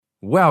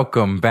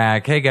Welcome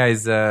back. Hey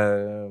guys,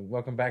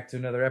 welcome back to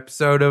another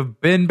episode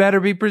of Ben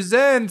Betterby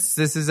Presents.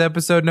 This is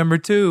episode number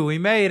 2. We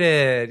made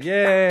it.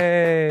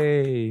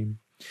 Yay.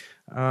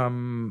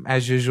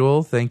 As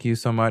usual, thank you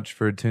so much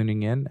for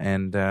tuning in.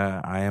 And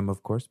I am,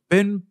 of course,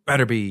 Ben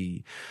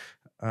Betterby.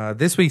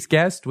 This week's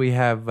guest, we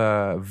have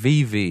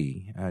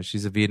Vivi.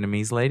 She's a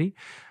Vietnamese lady.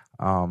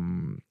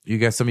 Some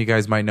of you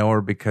guys might know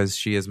her because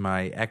she is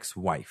my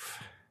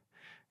ex-wife.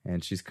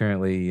 And she's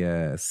currently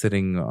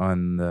sitting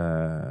on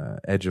the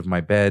edge of my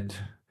bed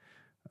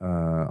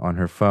on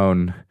her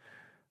phone,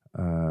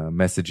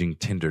 messaging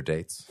Tinder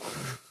dates.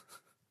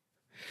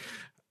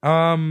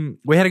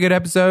 We had a good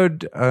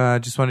episode.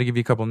 Just wanted to give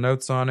you a couple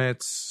notes on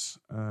it.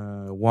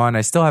 One,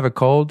 I still have a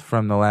cold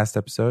from the last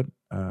episode.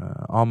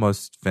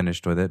 Almost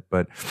finished with it,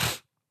 but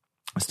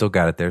I still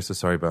got it there, so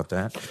sorry about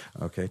that.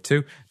 Okay,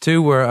 two,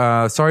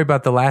 we're sorry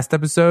about the last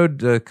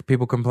episode.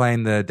 People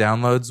complained the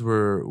downloads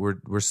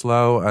were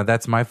slow.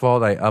 That's my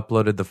fault. I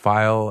uploaded the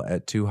file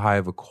at too high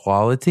of a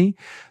quality,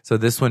 so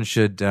this one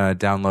should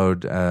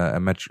download a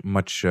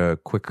much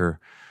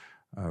quicker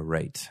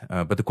rate.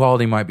 But the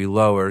quality might be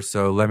lower,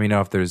 so let me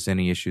know if there's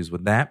any issues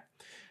with that.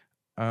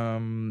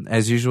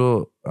 As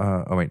usual.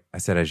 Oh wait, I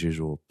said as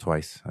usual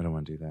twice. I don't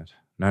want to do that.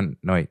 No,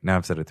 wait. Now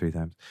I've said it 3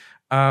 times.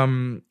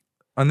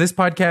 On this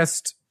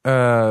podcast,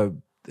 it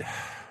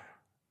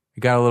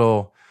got a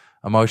little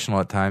emotional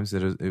at times.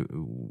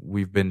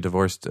 We've been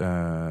divorced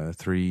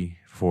 3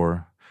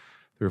 or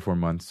 4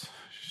 months.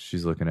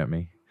 She's looking at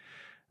me.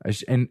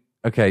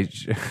 Okay.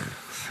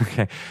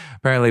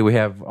 Apparently, we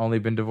have only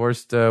been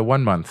divorced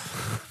 1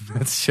 month.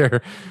 That's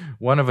sure.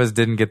 One of us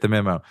didn't get the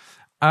memo.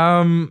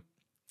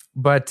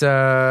 But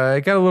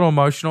it got a little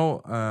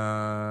emotional,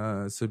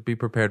 so be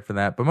prepared for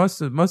that. But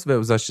most of it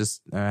was us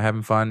just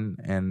having fun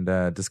and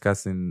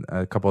discussing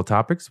a couple of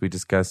topics. We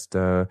discussed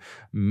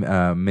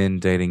men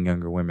dating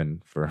younger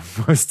women for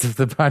most of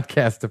the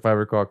podcast, if I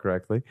recall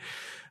correctly.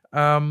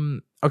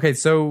 Okay,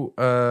 so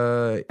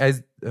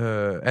as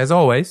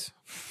always,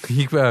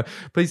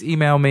 please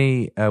email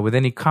me with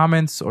any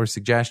comments or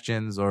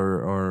suggestions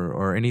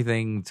or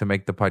anything to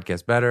make the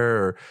podcast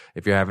better, or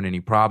if you're having any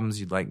problems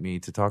you'd like me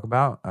to talk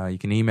about. You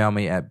can email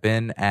me at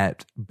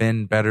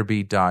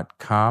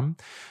ben@benbetterby.com.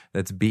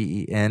 That's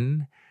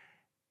BEN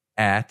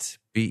at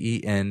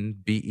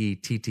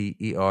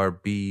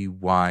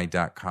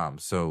BENBETTERBY.com.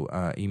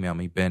 So email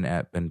me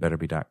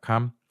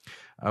ben@benbetterby.com.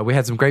 We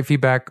had some great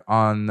feedback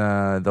on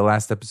the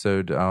last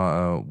episode.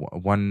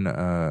 One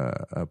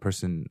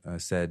person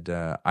said,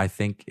 "I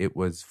think it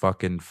was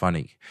fucking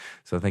funny."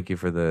 So thank you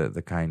for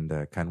the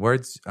kind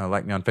words.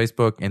 Like me on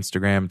Facebook,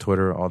 Instagram,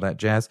 Twitter, all that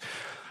jazz.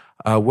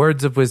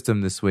 Words of wisdom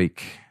this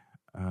week.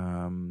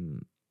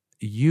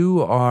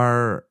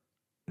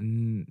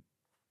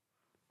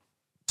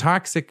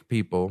 Toxic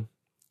people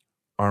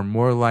are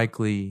more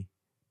likely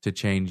to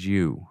change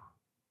you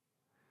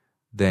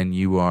than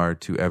you are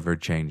to ever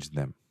change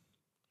them.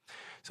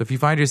 So if you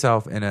find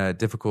yourself in a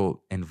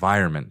difficult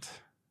environment,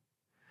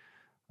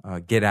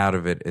 get out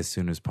of it as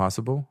soon as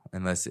possible,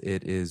 unless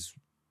it is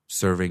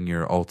serving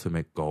your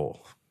ultimate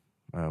goal,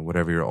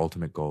 whatever your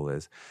ultimate goal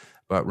is.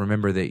 But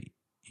remember that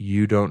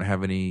you don't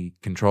have any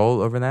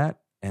control over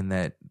that, and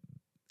that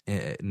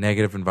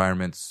negative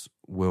environments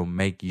will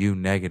make you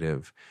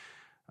negative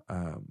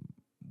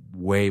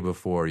way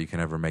before you can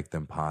ever make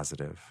them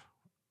positive.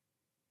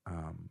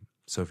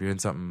 So if you're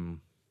in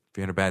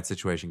a bad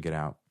situation, get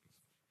out.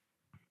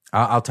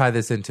 I'll tie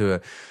this into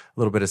a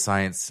little bit of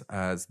science.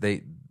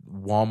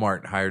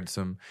 Walmart hired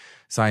some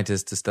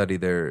scientists to study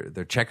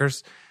their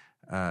checkers,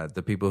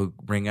 the people who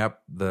bring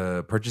up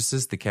the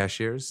purchases, the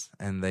cashiers,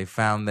 and they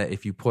found that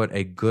if you put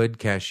a good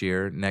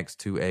cashier next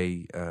to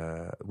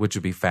which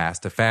would be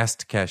fast, a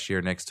fast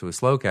cashier next to a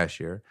slow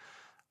cashier,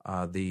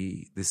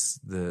 the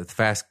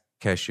fast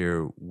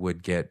cashier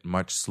would get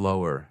much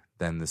slower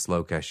than the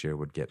slow cashier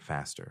would get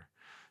faster.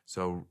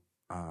 So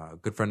a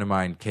good friend of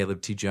mine,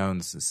 Caleb T.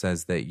 Jones,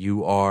 says that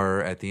you are,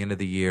 at the end of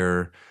the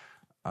year,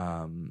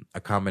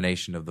 a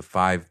combination of the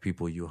 5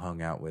 people you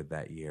hung out with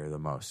that year the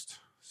most.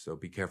 So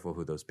be careful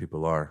who those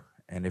people are.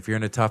 And if you're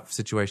in a tough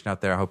situation out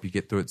there, I hope you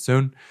get through it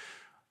soon.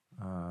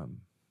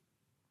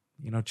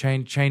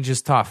 Change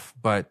is tough,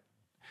 but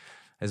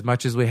as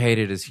much as we hate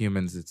it as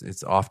humans,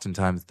 it's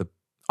oftentimes the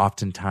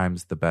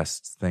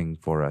best thing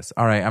for us.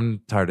 All right,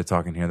 I'm tired of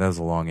talking here. That was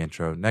a long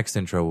intro. Next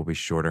intro will be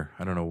shorter.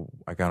 I don't know.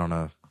 I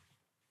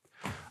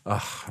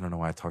don't know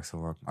why I talk so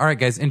long. All right,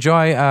 guys,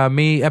 enjoy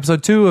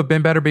episode 2 of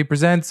Ben Betterby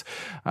Presents.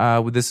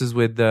 This is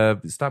with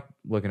stop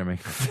looking at me.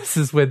 This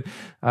is with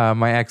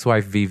my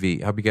ex-wife Vivi.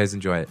 Hope you guys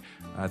enjoy it.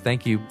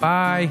 Thank you.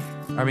 Bye.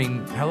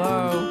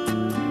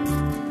 Hello.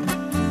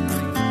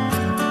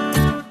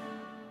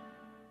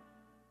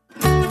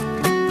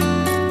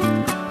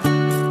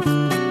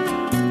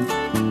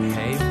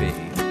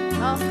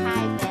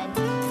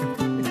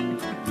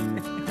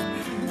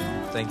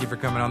 Thank you for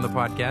coming on the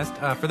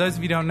podcast. For those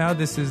of you who don't know,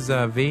 this is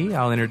V.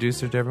 I'll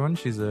introduce her to everyone.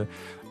 She's a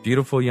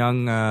beautiful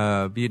young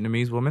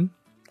Vietnamese woman.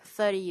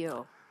 30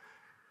 years.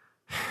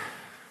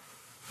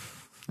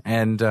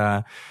 And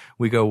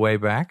We go way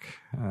back.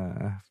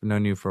 I've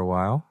known you for a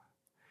while.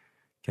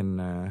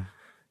 You're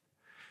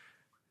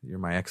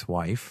my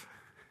ex-wife.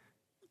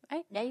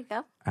 Right, there you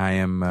go. I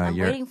am. I'm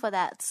waiting for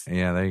that.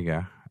 Yeah, there you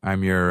go.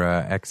 I'm your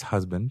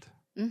ex-husband.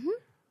 Mm-hmm.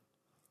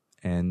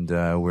 And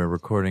we're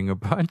recording a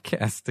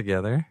podcast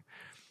together.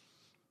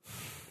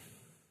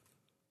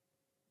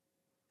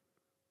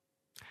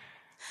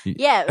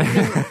 Yeah. I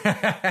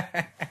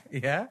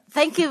mean, yeah.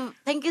 Thank you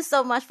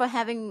so much for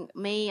having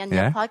me on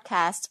your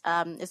podcast.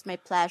 It's my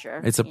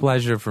pleasure. It's a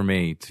pleasure for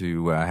me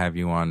to have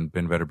you on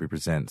Ben Vetterby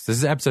Presents. This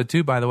is episode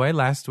 2, by the way.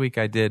 Last week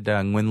I did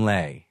Nguyen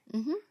Lê.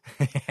 Mm-hmm.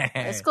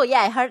 It's cool. Yeah,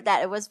 I heard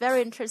that. It was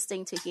very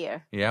interesting to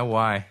hear. Yeah,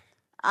 why?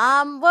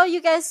 Well,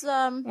 you guys.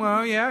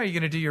 Well, yeah. Are you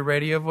gonna do your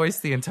radio voice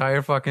the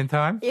entire fucking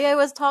time? You guys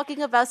was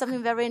talking about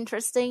something very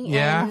interesting.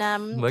 Yeah.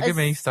 And, look at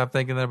me. Stop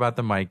thinking about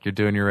the mic. You're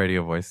doing your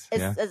radio voice.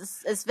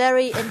 It's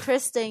very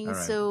interesting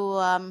right.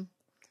 to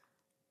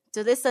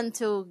listen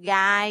to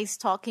guys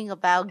talking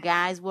about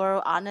guys'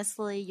 world.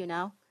 Honestly,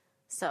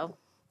 So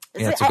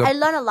I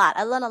learn a lot.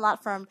 I learn a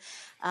lot from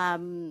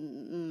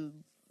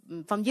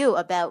you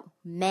about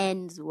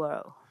men's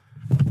world.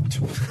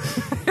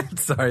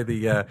 Sorry,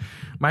 the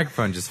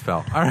microphone just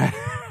fell. All right.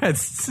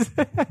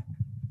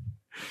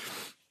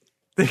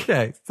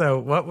 Okay, so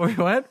what?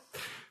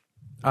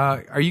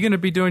 Are you going to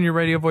be doing your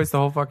radio voice the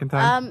whole fucking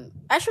time?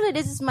 Actually,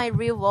 this is my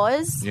real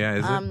voice. Yeah,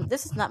 is it?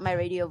 This is not my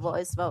radio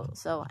voice,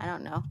 so I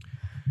don't know.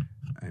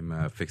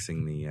 I'm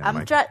fixing the.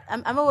 I'm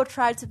gonna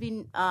try to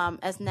be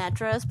as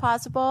natural as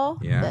possible.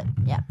 Yeah. But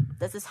yeah,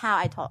 this is how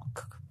I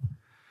talk.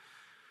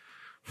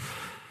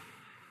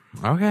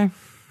 Okay.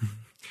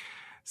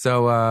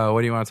 So,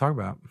 what do you want to talk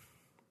about?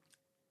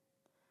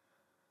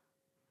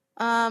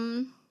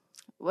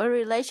 What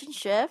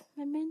relationship?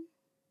 I mean.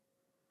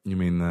 You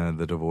mean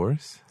the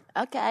divorce?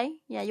 Okay.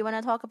 Yeah, you want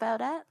to talk about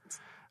that?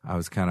 I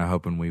was kind of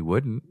hoping we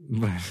wouldn't.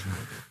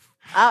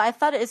 I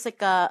thought it's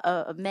like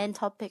a main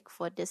topic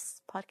for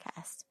this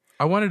podcast.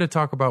 I wanted to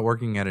talk about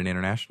working at an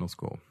international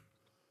school.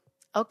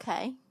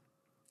 Okay.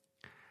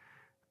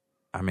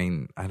 I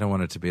mean, I don't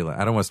want it to be like,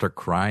 I don't want to start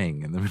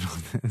crying in the middle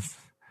of this.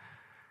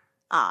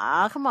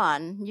 Come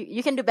on.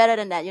 You can do better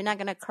than that. You're not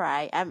gonna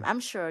cry. I'm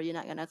sure you're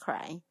not gonna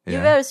cry. Yeah.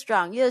 You're very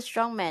strong. You're a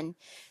strong man.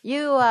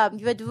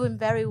 You're doing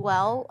very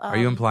well. Are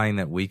you implying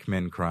that weak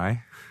men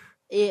cry?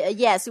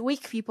 Yes,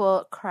 weak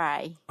people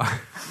cry.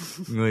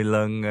 Người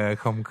lớn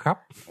không khóc.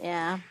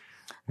 Yeah.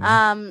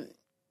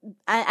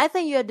 I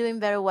think you're doing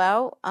very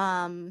well.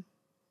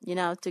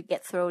 To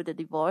get through the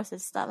divorce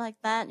and stuff like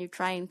that. You're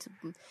trying to,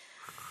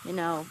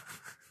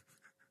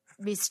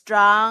 be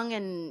strong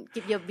and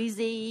keep you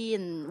busy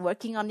and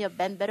working on your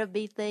Ben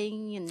Vetterby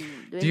thing and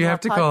doing. Do you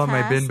have to call it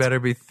my Ben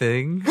Vetterby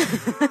thing?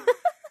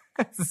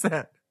 What's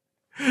that?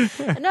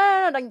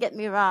 No, don't get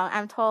me wrong.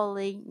 I'm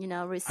totally,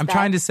 respect. I'm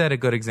trying to set a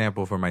good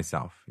example for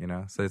myself,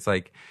 So it's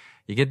like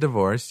you get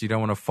divorced, you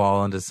don't want to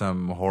fall into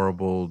some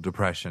horrible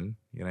depression.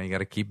 You got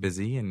to keep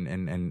busy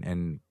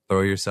and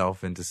throw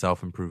yourself into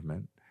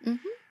self-improvement.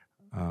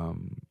 Mm-hmm.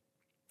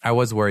 I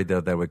was worried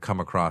though that would come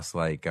across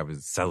like I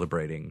was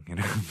celebrating,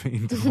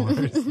 being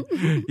divorced.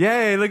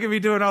 Yay, look at me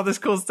doing all this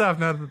cool stuff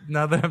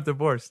now that I'm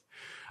divorced.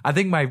 I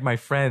think my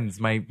friends,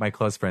 my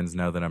close friends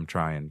know that I'm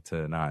trying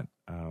to not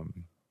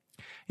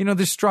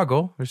there's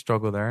struggle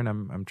there, and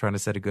I'm trying to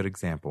set a good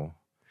example.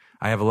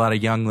 I have a lot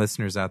of young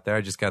listeners out there.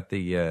 I just got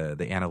the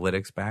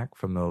analytics back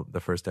from the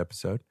first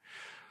episode.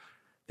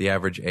 The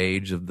average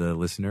age of the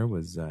listener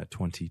was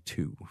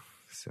 22.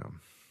 So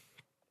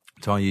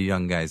to all you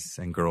young guys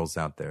and girls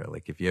out there,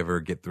 like if you ever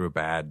get through a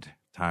bad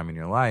time in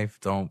your life,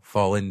 don't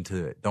fall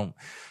into it. Don't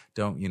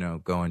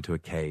go into a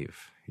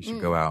cave. You should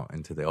go out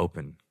into the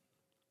open.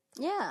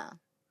 Yeah.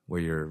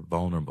 Where you're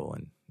vulnerable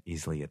and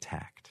easily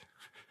attacked.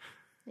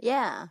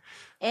 Yeah.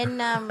 And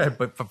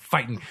but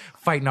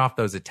fighting off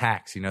those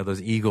attacks,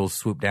 those eagles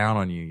swoop down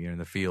on you. You're in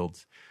the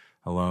fields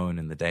alone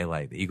in the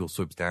daylight. The eagle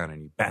swoops down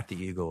and you bat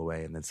the eagle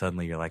away, and then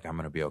suddenly you're like, I'm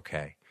gonna be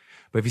okay.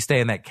 But if you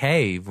stay in that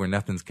cave where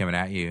nothing's coming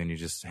at you and you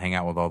just hang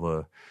out with all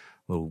the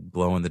little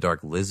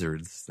glow-in-the-dark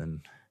lizards,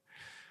 then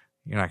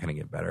you're not going to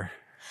get better.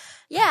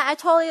 Yeah, I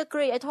totally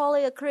agree.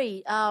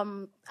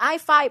 I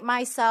find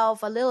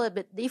myself a little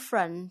bit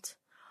different.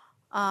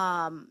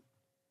 My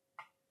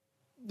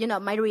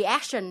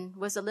reaction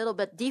was a little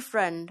bit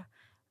different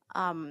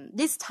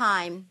this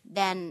time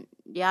than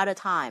the other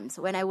times.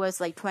 When I was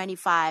like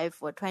 25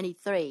 or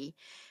 23,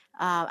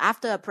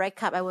 after a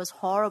breakup, I was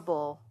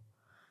horrible.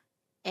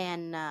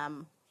 And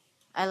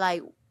I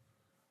like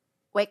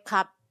wake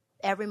up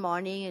every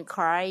morning and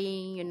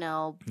crying,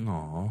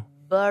 Aww.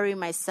 bury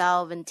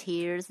myself in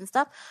tears and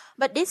stuff.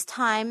 But this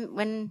time,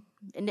 when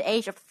in the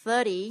age of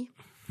 30,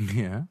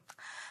 yeah,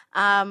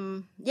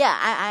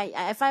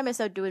 I find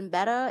myself doing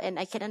better, and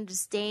I can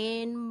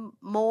understand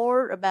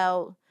more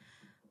about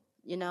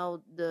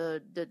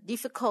the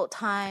difficult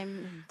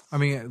time. I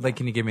mean, like,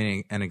 can you give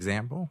me an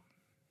example?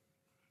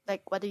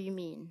 Like, what do you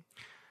mean?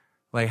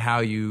 Like how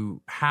are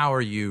you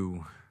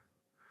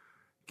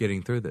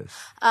getting through this?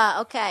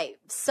 Okay.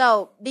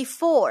 So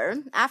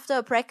after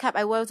a breakup,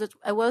 I was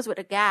with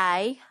a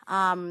guy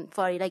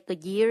for like a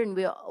year, and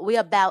we were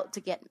about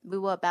to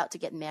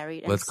get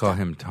married. Let's call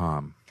him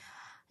Tom.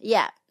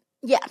 Yeah.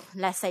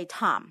 Let's say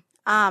Tom.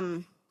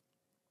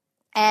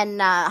 And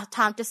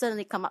Tom just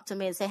suddenly come up to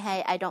me and say,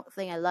 "Hey, I don't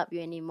think I love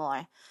you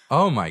anymore."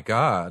 Oh my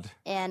God!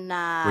 And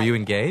were you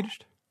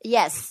engaged?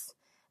 Yes.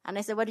 And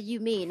I said, "What do you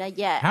mean?"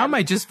 Yeah. How am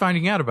I just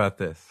finding out about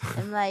this?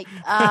 I'm like,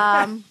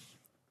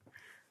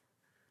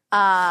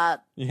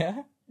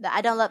 yeah.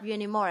 I don't love you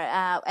anymore.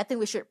 I think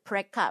we should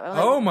break up. I'm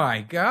like, Oh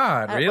my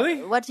God!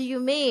 Really? What do you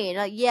mean?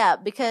 Like, yeah,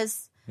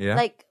 because Yeah.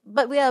 like,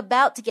 but we are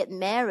about to get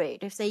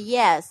married. I say,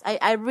 yes,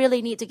 I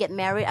really need to get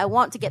married. I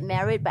want to get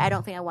married, but I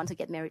don't think I want to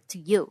get married to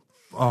you.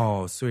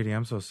 Oh, sweetie,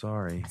 I'm so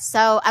sorry.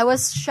 So I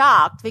was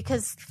shocked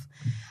because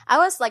I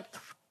was like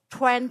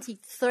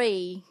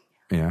 23,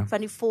 Yeah.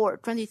 24,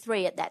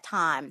 23 at that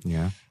time.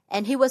 Yeah.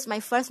 And he was my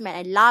first man.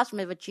 I lost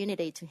my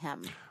virginity to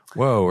him.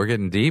 Whoa, we're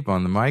getting deep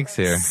on the mics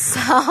here.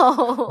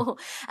 So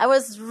I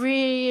was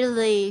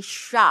really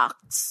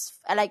shocked.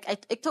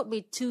 It took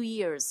me 2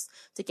 years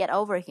to get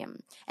over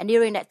him. And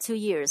during that 2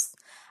 years,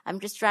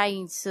 I'm just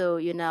trying to,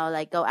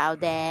 go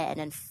out there and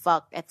then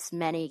fuck as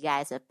many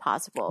guys as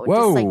possible.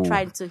 Whoa. Just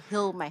trying to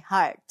heal my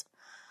heart.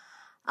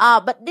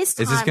 But this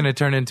time, Is this going to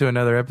turn into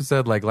another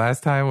episode like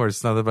last time where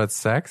it's nothing but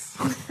sex?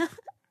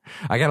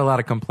 I got a lot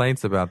of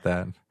complaints about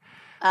that.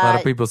 A lot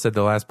of people said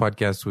the last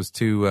podcast was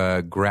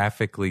too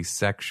graphically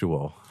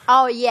sexual.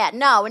 Oh yeah,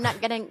 no, we're not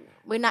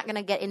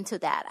gonna get into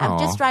that. I'm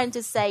just trying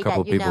to say a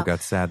couple that people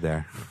got sad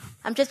there.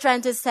 I'm just trying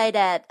to say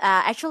that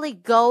actually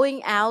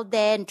going out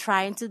there and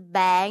trying to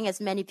bang as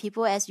many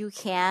people as you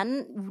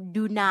can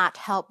do not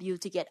help you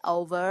to get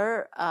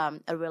over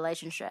a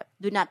relationship.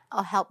 Do not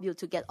help you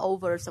to get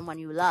over someone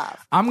you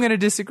love. I'm going to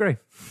disagree.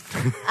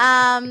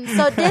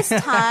 So this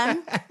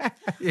time,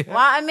 well,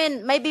 I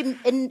mean, maybe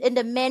in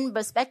the men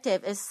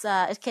perspective,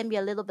 it can be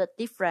a little bit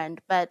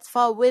different. But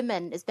for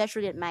women,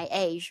 especially at my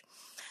age,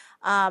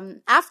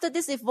 after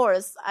this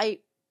divorce,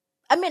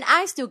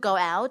 I still go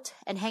out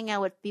and hang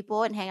out with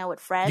people and hang out with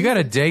friends. You got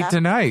a date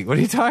tonight. What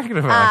are you talking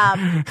about?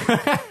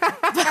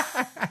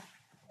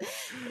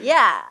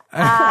 Yeah.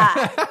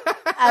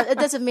 It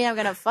doesn't mean I'm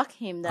going to fuck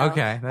him, though.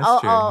 Okay,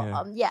 that's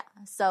true. Yeah.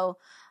 So,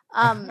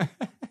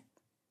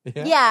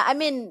 yeah, I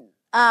mean,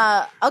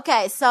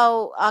 okay.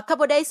 So a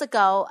couple of days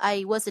ago,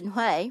 I was in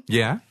Hue.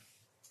 Yeah.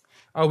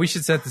 Oh, we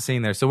should set the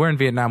scene there. So we're in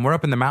Vietnam. We're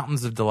up in the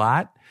mountains of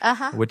Dalat,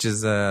 which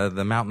is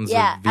the mountains of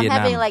Vietnam. I'm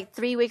having like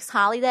 3 weeks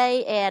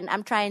holiday, and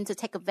I'm trying to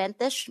take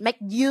advantage, make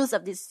use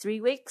of these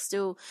 3 weeks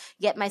to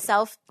get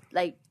myself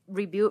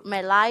rebuild my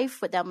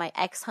life without my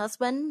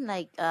ex-husband.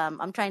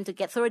 I'm trying to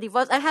get through a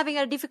divorce. I'm having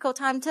a difficult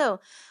time too,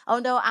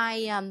 although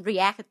I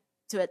react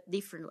to it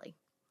differently.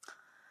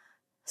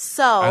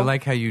 So I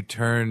like how you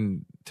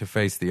turn to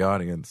face the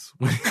audience.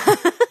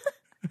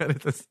 All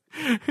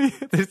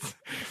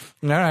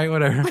right,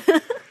 whatever.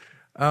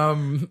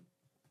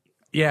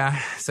 Yeah,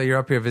 so you're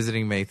up here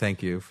visiting me.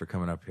 Thank you for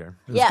coming up here.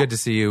 It was good to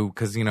see you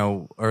because,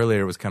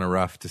 earlier it was kind of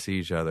rough to see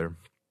each other,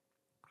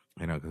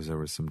 because there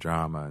was some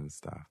drama and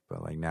stuff.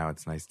 But now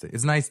it's nice.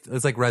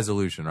 It's like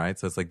resolution, right?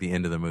 So it's like the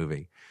end of the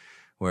movie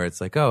where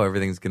it's like, oh,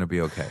 everything's going to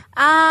be okay.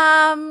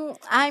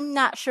 I'm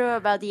not sure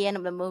about the end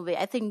of the movie.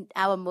 I think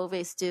our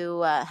movies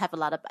still have a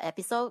lot of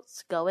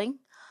episodes going.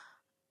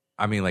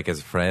 I mean, like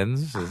as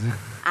friends?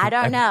 I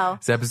don't know.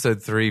 It's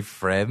episode 3,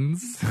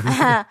 Friends?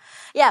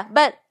 Yeah,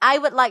 but I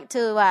would like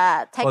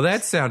to take... Well,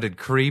 that sounded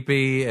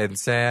creepy and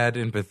sad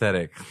and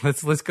pathetic.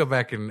 Let's go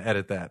back and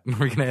edit that.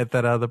 We're going to edit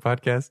that out of the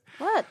podcast?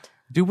 What?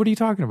 Dude, what are you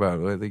talking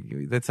about?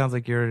 That sounds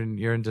like you're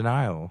in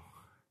denial.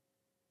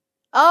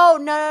 Oh,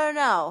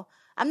 no.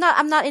 I'm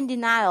not in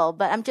denial,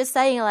 but I'm just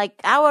saying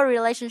our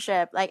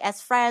relationship,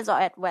 as friends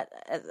or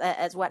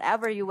as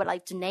whatever you would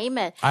like to name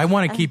it. I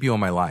want to keep you in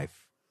my life.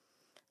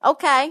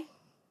 Okay.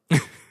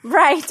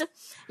 Right.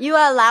 You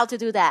are allowed to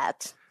do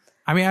that.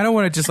 I mean, I don't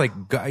want to just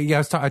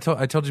I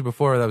told you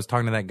before that I was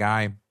talking to that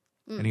guy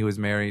and he was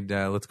married.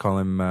 Let's call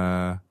him,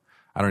 I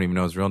don't even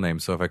know his real name.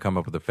 So if I come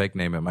up with a fake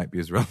name, it might be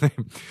his real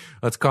name.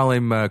 Let's call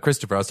him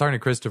Christopher. I was talking to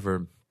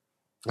Christopher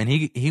and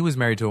he was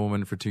married to a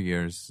woman for 2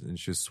 years and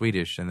she was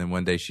Swedish. And then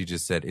one day she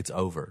just said, it's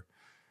over.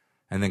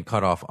 And then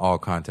cut off all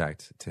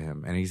contact to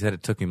him. And he said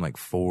it took him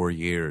 4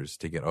 years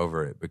to get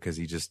over it because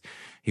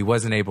he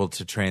wasn't able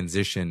to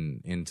transition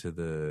into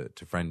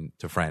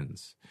to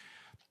friends.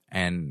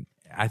 And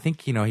I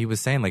think, he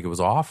was saying it was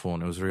awful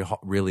and it was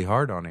really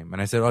hard on him.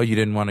 And I said, oh, you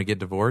didn't want to get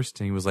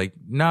divorced? And he was like,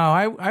 no,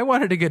 I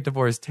wanted to get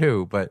divorced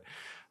too. But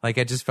I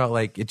just felt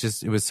like it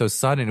was so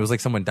sudden. It was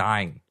like someone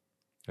dying.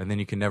 And then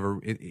you can never,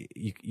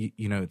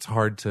 it's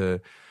hard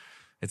to,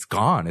 it's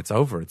gone. It's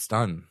over. It's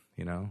done.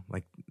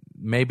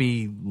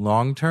 Maybe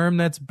long term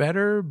that's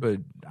better, but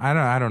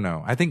I don't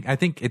know. I think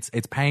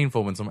it's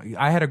painful when someone.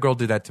 I had a girl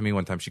do that to me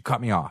one time. She cut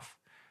me off.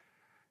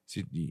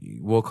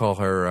 We'll call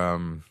her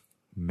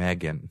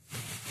Megan.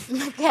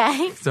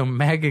 Okay. So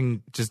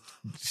Megan just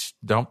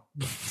don't.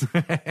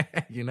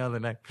 The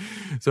name.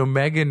 So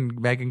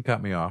Megan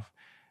cut me off.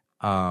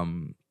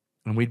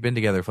 And we'd been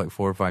together for like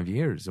 4 or 5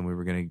 years, and we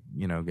were going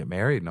to, get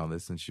married and all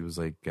this. And she was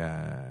like,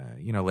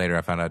 later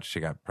I found out she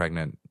got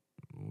pregnant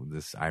with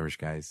this Irish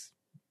guy's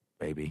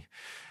baby.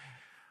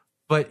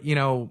 But,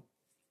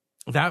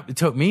 that it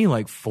took me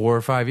like 4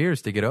 or 5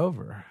 years to get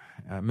over.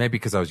 Maybe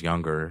because I was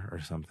younger or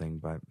something,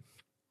 but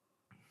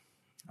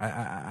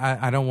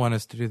I don't want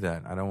us to do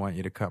that. I don't want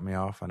you to cut me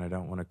off, and I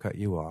don't want to cut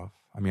you off.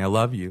 I mean, I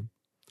love you.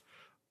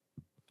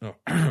 Oh,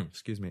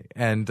 excuse me.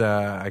 And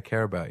I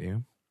care about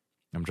you.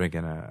 I'm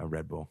drinking a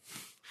Red Bull,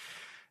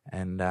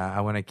 and I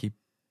want to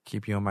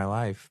keep you in my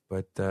life.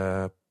 But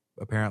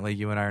apparently,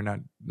 you and I are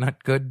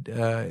not good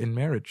in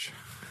marriage.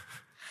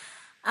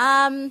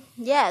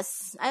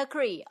 Yes, I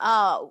agree.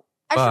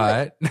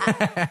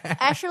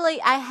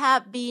 Actually, I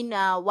have been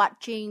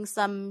watching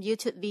some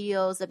YouTube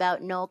videos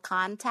about no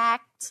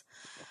contact.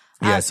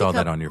 Yeah, I saw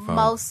that on your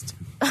phone.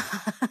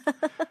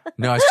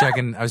 No, I was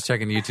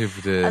checking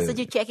YouTube to. So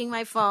you're checking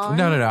my phone?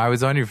 No. I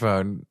was on your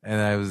phone,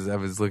 and I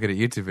was looking at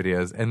YouTube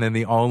videos, and then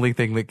the only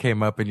thing that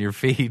came up in your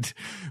feed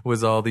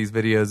was all these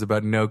videos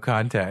about no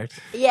contact.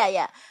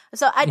 Yeah.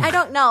 So I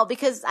don't know,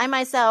 because I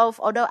myself,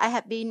 although I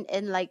have been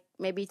in like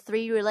maybe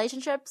 3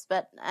 relationships,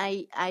 but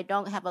I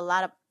don't have a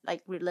lot of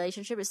like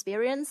relationship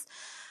experience.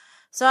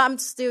 So I'm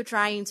still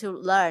trying to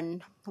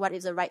learn what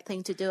is the right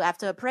thing to do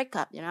after a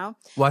breakup, Well,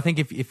 I think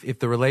if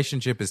the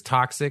relationship is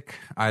toxic,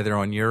 either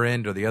on your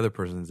end or the other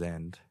person's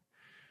end,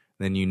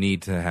 then you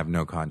need to have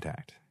no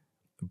contact.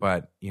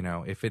 But,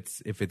 if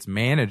it's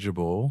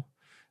manageable,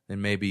 then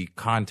maybe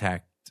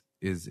contact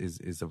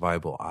is a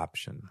viable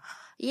option.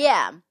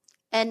 Yeah.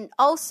 And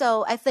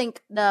also, I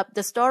think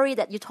the story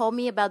that you told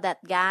me about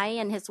that guy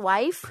and his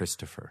wife.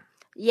 Christopher.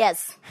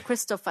 Yes,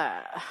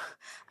 Christopher.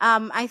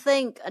 I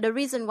think the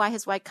reason why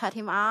his wife cut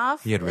him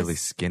off. He had really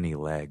skinny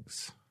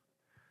legs.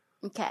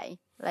 Okay,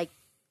 like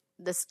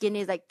the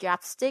skinny like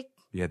chopstick.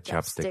 He had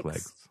chopstick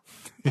legs.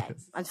 Okay.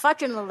 Yes.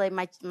 Unfortunately,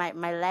 my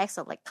legs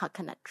are like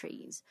coconut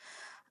trees.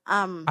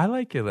 I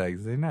like your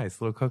legs. They're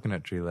nice, little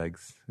coconut tree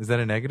legs. Is that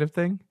a negative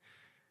thing?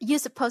 You're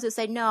supposed to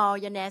say no.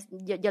 Your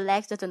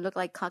legs doesn't look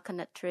like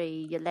coconut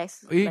tree. Your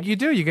legs. You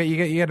do.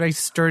 You got nice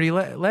sturdy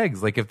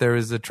legs. Like if there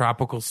was a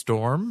tropical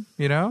storm,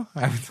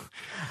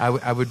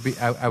 I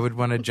would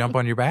want to jump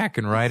on your back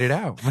and ride it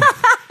out.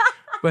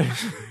 But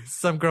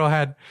some girl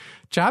had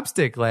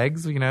chopstick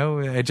legs.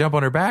 I jump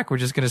on her back, we're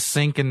just gonna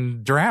sink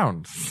and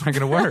drown. It's not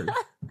gonna work.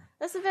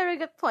 That's a very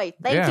good point.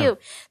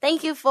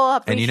 Thank you for.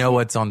 And you know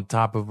what's on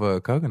top of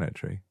a coconut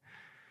tree?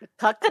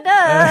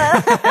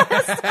 Coconut.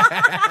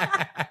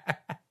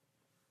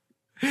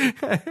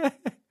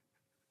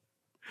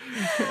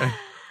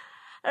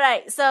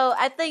 Right, so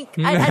I think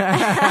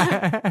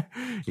I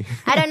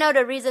don't know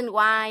the reason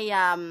why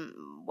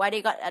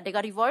they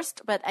got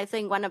divorced, but I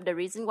think one of the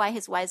reasons why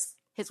his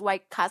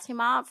wife cut him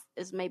off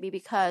is maybe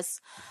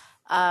because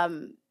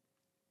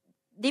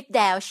deep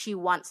down she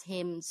wants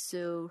him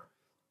to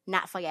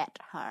not forget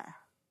her.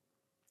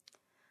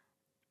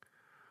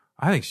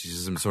 I think she's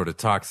just some sort of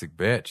toxic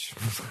bitch.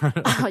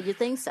 Oh, you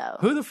think so?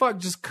 Who the fuck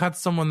just cuts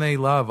someone they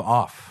love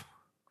off?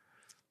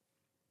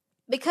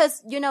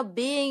 Because,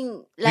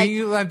 being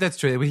like... That's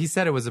true. He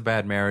said it was a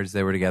bad marriage.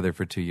 They were together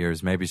for 2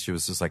 years. Maybe she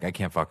was just like, I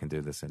can't fucking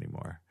do this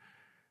anymore.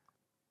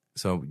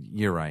 So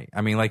you're right.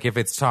 I mean, like if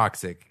it's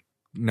toxic,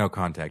 no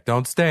contact.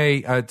 Don't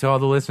stay. To all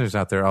the listeners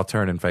out there, I'll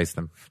turn and face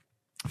them.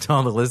 To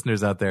all the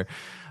listeners out there,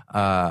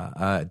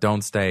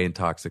 don't stay in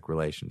toxic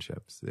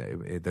relationships.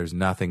 There's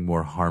nothing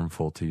more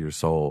harmful to your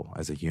soul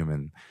as a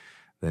human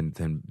than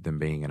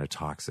being in a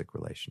toxic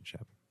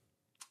relationship.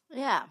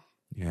 Yeah.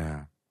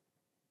 Yeah.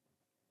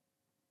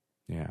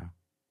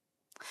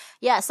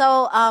 Yeah,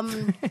 so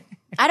I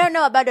don't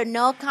know about the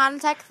no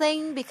contact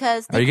thing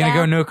because... Are you going to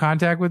go no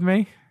contact with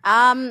me?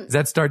 Does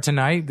that start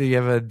tonight? Do you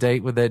have a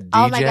date with that DJ?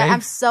 Oh my God,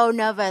 I'm so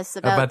nervous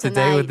about the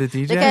tonight. date with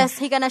the DJ? Because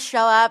he's going to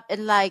show up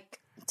in like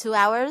 2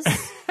 hours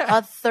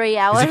or 3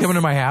 hours. Is he coming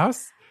to my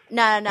house?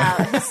 No.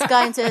 He's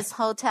going to his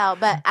hotel,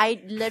 but I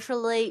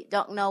literally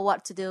don't know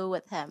what to do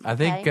with him. I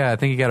think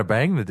you got to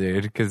bang the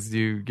dude because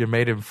you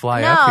made him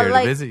fly up here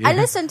to visit you. I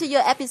listened to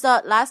your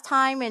episode last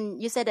time,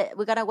 and you said that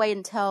we're gonna wait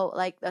until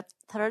like the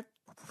third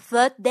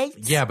date.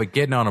 Yeah, but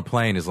getting on a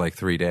plane is like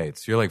 3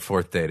 dates. You're like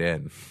 4th date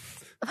in.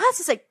 That's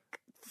just like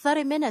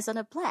 30 minutes on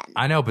a plane.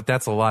 I know, but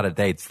that's a lot of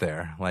dates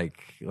there.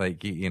 Like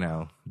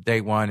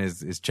date 1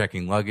 is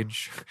checking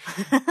luggage.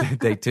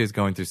 Date 2 is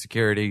going through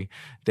security.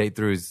 Date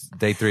 3 is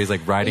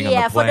like riding on the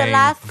plane. Yeah, for the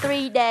last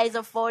 3 days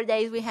or 4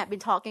 days, we have been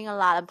talking a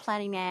lot and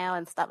planning now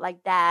and stuff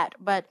like that.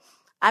 But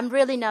I'm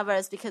really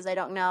nervous because I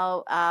don't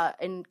know.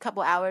 In a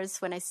couple hours,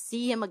 when I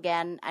see him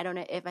again, I don't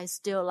know if I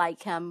still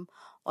like him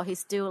or he's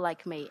still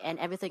like me, and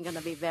everything's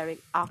gonna be very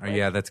awkward.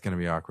 Yeah, that's gonna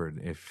be awkward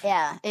if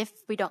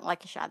we don't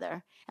like each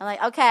other. And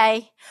like,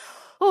 okay,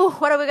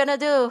 what are we gonna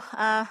do?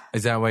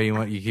 Is that why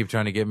you keep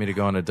trying to get me to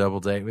go on a double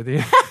date with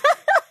you?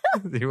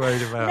 You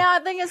worried about? No, I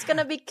think it's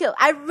gonna be cute.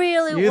 I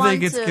really want to. You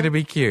think it's gonna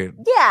be cute?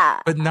 Yeah.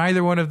 But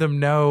neither one of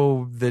them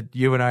know that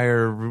you and I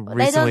are recently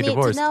divorced. They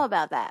don't need to know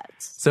about that.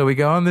 So we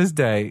go on this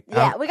date.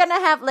 Yeah, we're gonna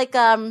have like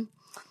that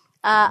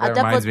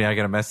reminds me, I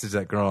gotta message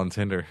that girl on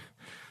Tinder.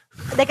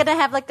 we're gonna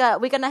have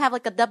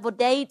like a double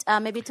date,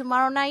 maybe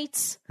tomorrow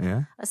night.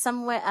 Yeah.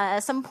 Somewhere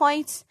at some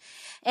point.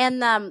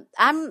 And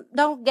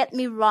don't get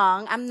me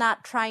wrong, I'm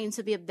not trying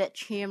to be a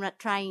bitch here. I'm not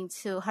trying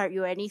to hurt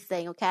you or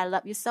anything. Okay, I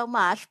love you so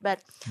much,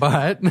 but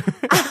I'm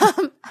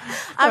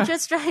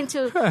just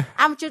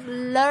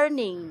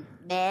learning,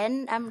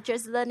 man. I'm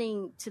just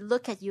learning to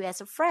look at you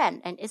as a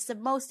friend, and it's the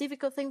most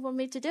difficult thing for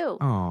me to do.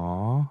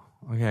 Aw.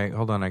 Okay,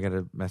 hold on. I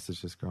gotta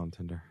message this girl on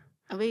Tinder.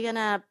 Are we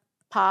gonna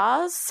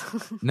pause?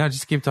 No,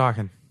 just keep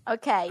talking.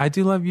 Okay. I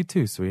do love you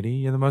too, sweetie.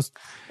 You're the most.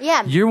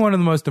 Yeah. You're one of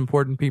the most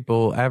important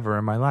people ever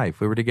in my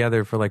life. We were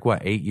together for like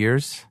what, 8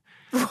 years?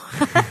 We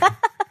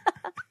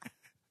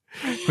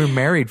were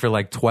married for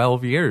like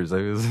 12 years.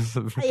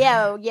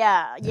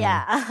 Yeah.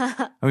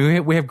 I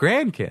mean, we have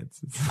grandkids.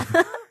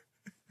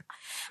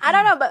 I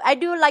don't know, but I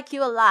do like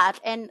you a lot,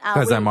 and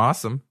Because I'm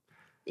awesome.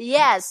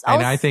 Yes.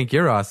 And I think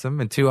you're awesome.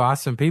 And two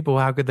awesome people,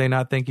 how could they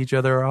not think each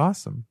other are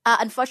awesome?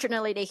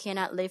 Unfortunately, they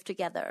cannot live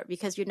together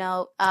because,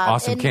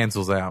 awesome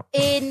cancels out.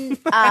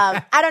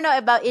 I don't know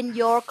about in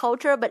your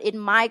culture, but in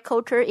my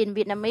culture, in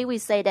Vietnamese, we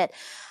say that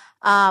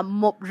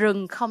một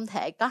rừng không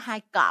thể có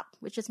hai cọp,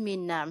 which just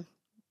mean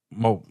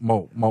một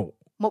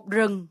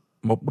rừng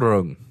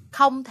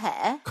không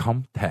thể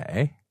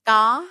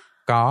có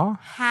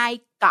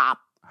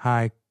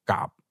hai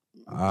cọp.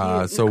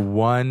 So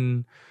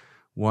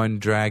one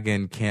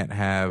dragon can't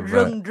have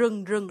rừng.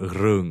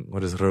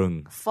 What is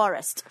rừng?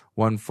 Forest.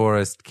 One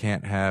forest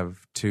can't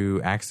have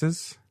two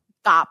axes.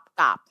 Cọp.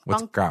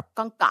 What's cọp?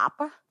 Con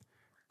cọp.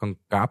 Con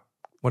cọp.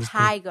 What is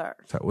tiger?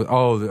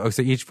 Oh,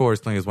 so each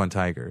forest only has one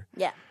tiger.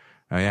 Yeah.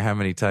 Oh yeah, how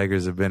many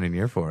tigers have been in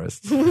your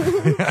forest?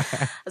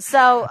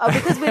 So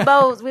because we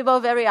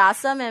both very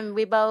awesome, and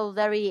we both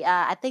very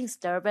I think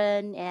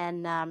stubborn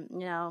and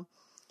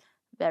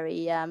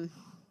very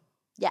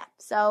yeah.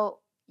 So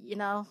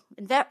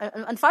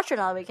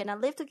unfortunately we cannot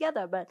live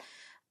together, but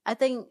I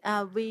think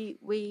we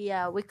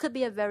could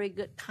be a very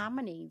good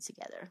company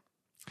together.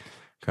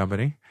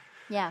 Company?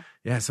 Yeah.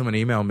 Yeah, someone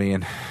emailed me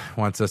and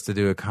wants us to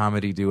do a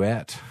comedy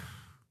duet.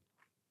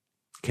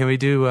 Can we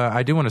do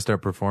I do want to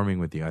start performing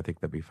with you. I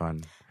think that'd be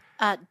fun.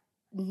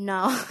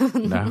 No.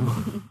 No?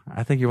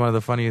 I think you're one of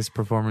the funniest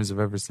performers I've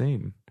ever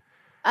seen.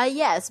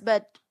 Yes,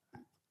 but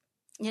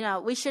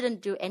we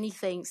shouldn't do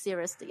anything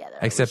serious together.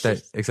 Except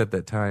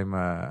that time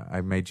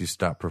I made you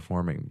stop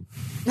performing.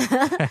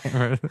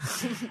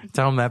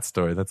 Tell them that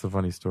story. That's a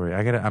funny story.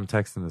 I'm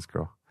texting this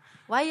girl.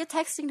 Why are you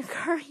texting the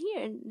girl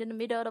here in the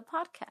middle of the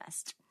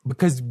podcast?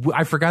 Because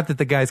I forgot that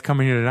the guy's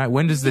coming here tonight.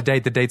 When does the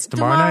date? The date's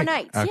tomorrow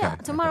night? Okay, yeah,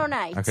 tomorrow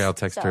night. Okay, I'll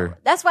text her.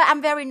 That's why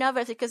I'm very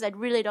nervous, because I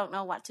really don't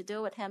know what to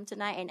do with him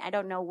tonight, and I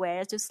don't know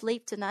where to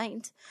sleep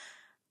tonight.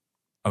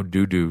 Oh,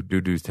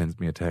 Doo sends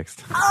me a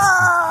text.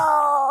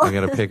 Oh! I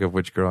got to pick up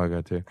which girl I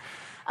got to.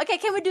 Okay,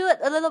 can we do it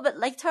a little bit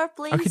later,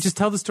 please? Okay, just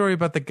tell the story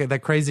about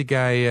that crazy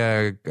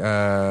guy,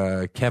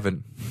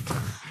 Kevin.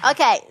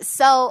 Okay,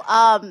 so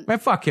man,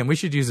 fuck him. We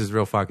should use his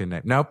real fucking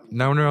name. Nope,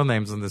 no real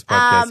names on this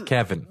podcast.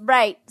 Kevin.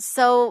 Right.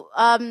 So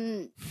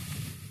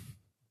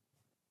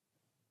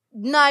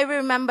no, I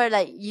remember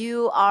that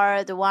you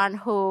are the one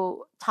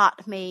who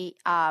taught me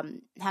how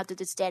to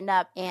do stand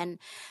up, and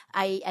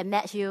I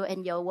met you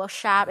in your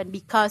workshop, and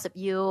because of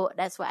you,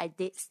 that's why I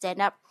did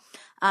stand up.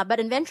 But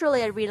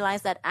eventually I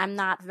realized that I'm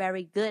not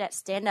very good at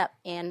stand up,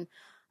 and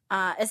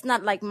it's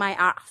not like my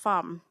art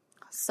form.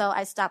 So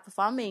I stopped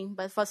performing,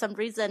 but for some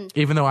reason,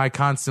 even though I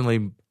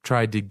constantly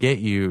tried to get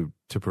you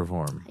to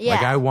perform,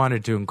 like I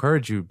wanted to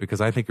encourage you because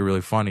I think you're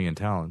really funny and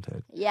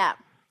talented. Yeah.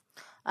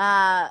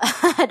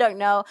 I don't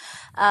know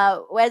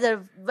where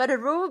the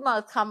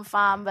rumor come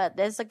from, but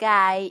there's a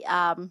guy,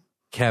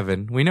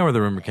 Kevin. We know where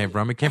the rumor came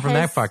from. It came from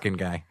that fucking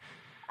guy.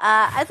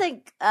 I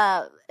think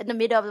in the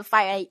middle of the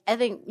fight, I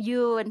think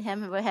you and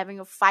him were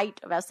having a fight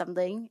about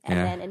something, and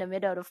then in the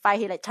middle of the fight,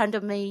 he turned to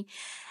me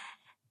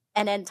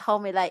and then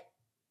told me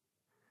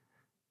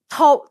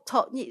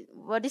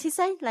what did he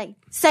say?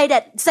 Say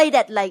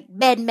that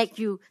Ben make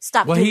you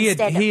stop doing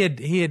stand-up.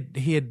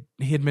 He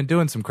had been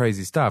doing some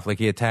crazy stuff. Like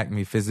he attacked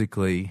me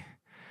physically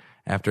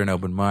after an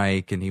open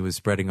mic, and he was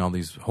spreading all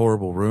these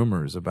horrible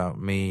rumors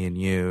about me and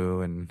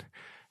you, and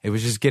it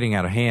was just getting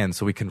out of hand.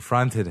 So we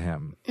confronted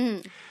him.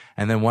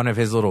 And then one of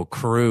his little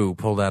crew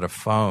pulled out a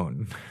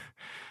phone,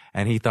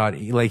 and he thought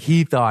he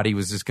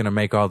was just going to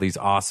make all these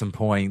awesome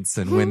points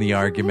and win the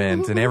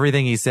argument, and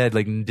everything he said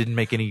didn't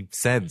make any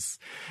sense.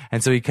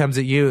 And so he comes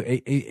at you,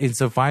 and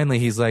so finally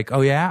he's like,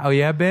 "Oh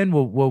yeah, Ben.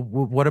 Well,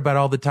 what about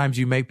all the times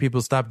you make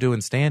people stop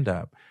doing stand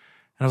up?"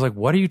 And I was like,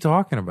 "What are you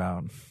talking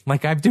about?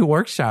 Like, I do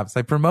workshops,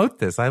 I promote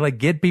this, I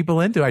get people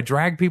into it, I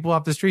drag people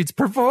off the streets,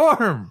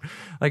 perform.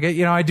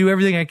 I do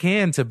everything I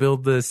can to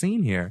build the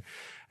scene here."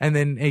 And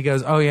then he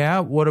goes, "Oh yeah,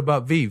 what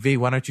about V? V,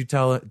 why don't you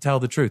tell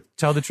the truth?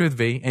 Tell the truth,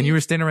 V." And you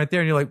were standing right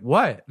there, and you're like,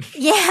 "What?"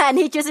 Yeah, and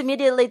he just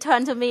immediately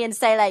turned to me and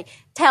say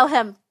tell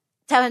him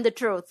the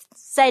truth.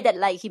 Say that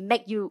he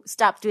make you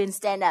stop doing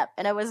stand up.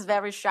 And I was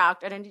very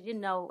shocked, and I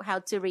didn't know how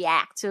to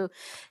react to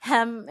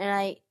him.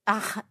 And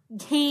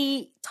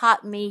he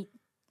taught me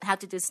how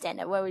to do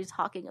stand up. What were you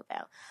talking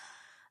about?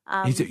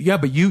 He said, yeah,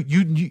 but you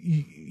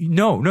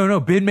no.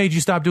 Ben made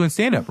you stop doing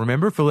stand up.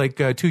 Remember, for like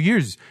 2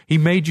 years, he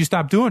made you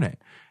stop doing it,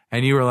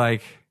 and you were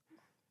like,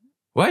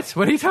 "What?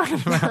 What are you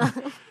talking about?"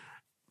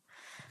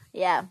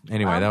 Yeah.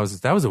 Anyway, that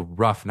was a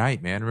rough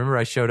night, man. Remember,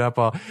 I showed up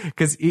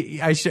because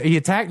he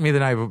attacked me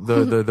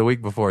the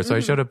week before, so I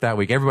showed up that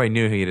week. Everybody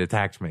knew he had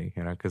attacked me,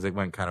 because it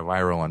went kind of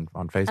viral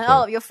on Facebook.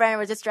 Oh, your friend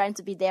was just trying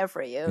to be there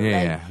for you.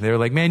 Yeah, they were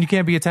like, "Man, you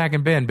can't be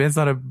attacking Ben. Ben's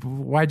not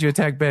why'd you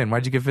attack Ben?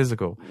 Why'd you get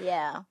physical?"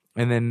 Yeah.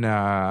 And then,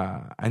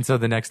 and so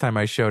the next time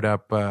I showed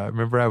up,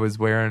 remember I was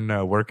wearing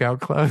workout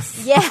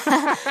clothes? Yeah,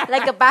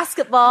 like a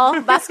basketball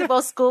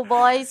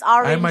schoolboys,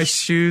 orange. I had my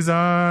shoes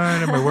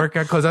on and my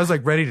workout clothes. I was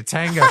like ready to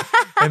tango.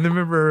 And then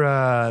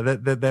remember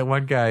that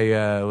one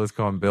guy, let's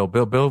call him Bill.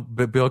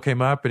 Bill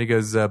came up and he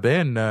goes,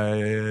 Ben,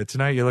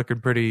 tonight you're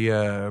looking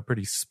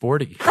pretty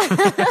sporty.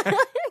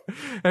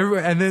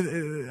 And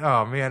then,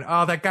 oh man,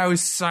 that guy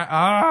was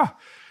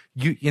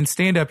you in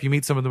stand up, you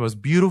meet some of the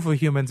most beautiful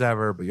humans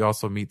ever, but you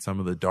also meet some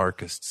of the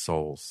darkest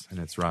souls, and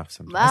it's rough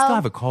sometimes. I still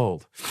have a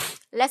cold.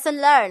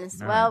 Lesson learned.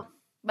 Well,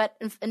 but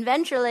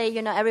eventually,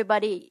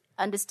 everybody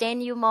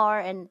understand you more,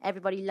 and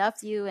everybody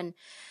loves you, and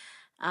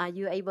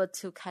you're able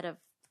to kind of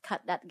cut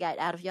that guy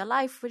out of your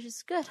life, which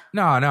is good.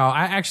 No.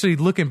 I actually,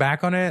 looking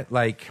back on it,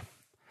 like,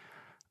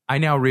 I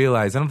now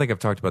realize, I don't think I've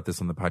talked about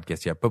this on the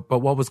podcast yet, but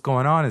what was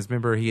going on is,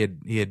 remember, he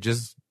had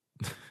just.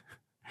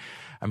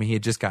 He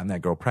had just gotten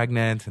that girl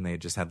pregnant, and they had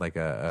just had like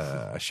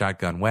a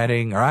shotgun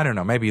wedding, or I don't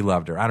know, maybe he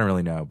loved her. I don't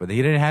really know, but he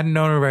hadn't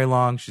known her very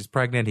long. She's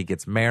pregnant. He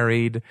gets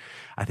married.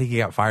 I think he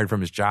got fired from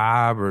his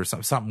job, or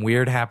something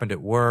weird happened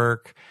at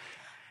work.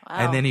 Wow.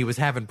 And then he was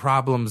having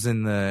problems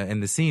in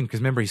the scene,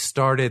 because remember, he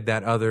started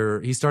that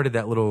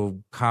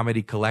little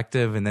comedy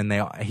collective, and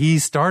then he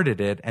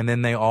started it, and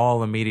then they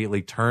all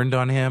immediately turned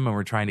on him and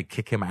were trying to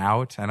kick him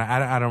out. And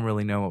I don't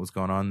really know what was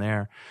going on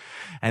there.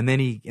 And then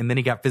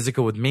he got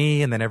physical with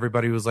me, and then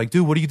everybody was like,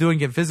 "Dude, what are you doing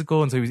getting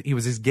physical?" And so he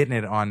was just getting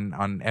it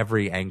on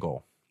every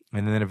angle.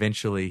 And then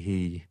eventually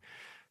he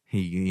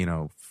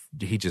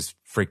just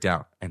freaked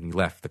out and he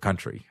left the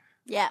country.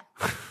 Yeah.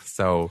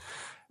 So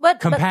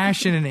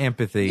compassion and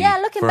empathy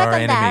looking for back our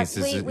on enemies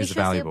that, is we should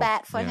valuable. feel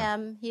bad for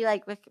him. He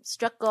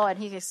struggle, and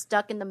he's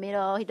stuck in the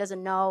middle. He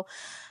doesn't know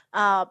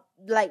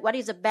what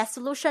is the best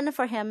solution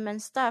for him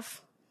and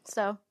stuff.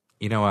 So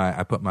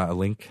I put a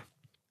link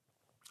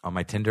on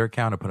my Tinder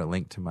account. I put a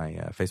link to my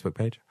Facebook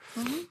page.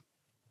 Mm-hmm.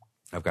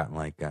 I've gotten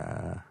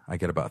I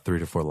get about 3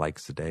 to 4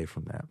 likes a day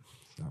from that.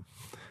 So.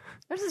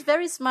 This is a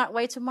very smart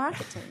way to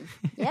marketing.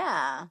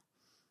 Yeah.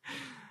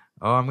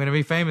 Oh, I'm going to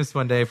be famous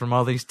one day from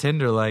all these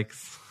Tinder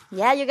likes.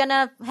 Yeah, you're going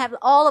to have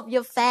all of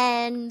your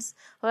fans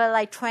who are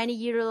like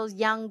 20-year-old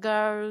young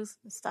girls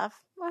and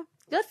stuff. Well,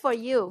 good for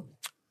you.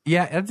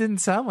 Yeah, it didn't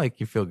sound like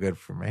you feel good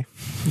for me.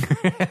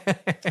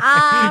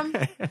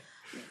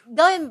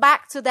 Going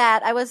back to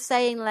that, I was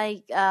saying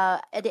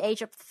at the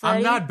age of 30.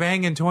 I'm not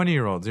banging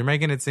 20-year-olds. You're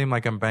making it seem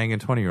like I'm banging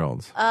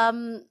 20-year-olds.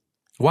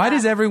 Why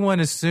does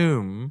everyone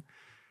assume...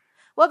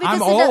 Well,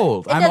 because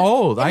I'm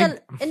old.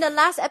 In the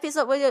last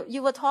episode where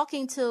you were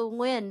talking to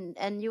Win,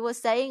 and you were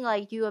saying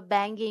you were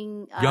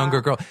banging younger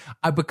girl.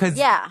 Because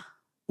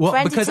well,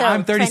 22, because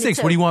I'm 36.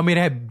 22. What do you want me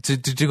to have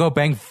to go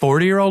bang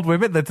 40-year-old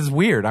women? That is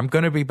weird. I'm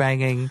going to be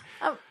banging.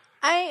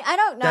 I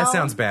don't know. That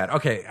sounds bad.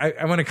 Okay,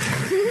 I want to.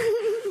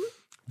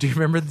 Do you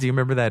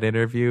remember that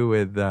interview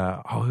with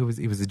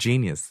he was a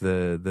genius,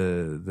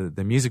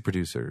 the music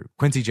producer,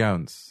 Quincy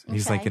Jones.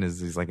 He's like in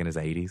his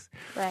 80s.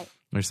 Right.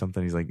 Or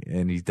something. He's like,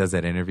 and he does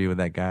that interview with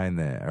that guy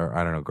or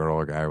I don't know, girl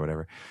or guy or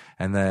whatever.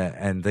 And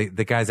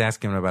the guy's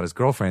asking him about his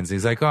girlfriends.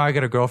 He's like, "Oh, I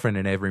got a girlfriend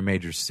in every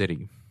major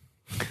city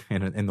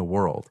in the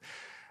world."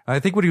 I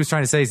think what he was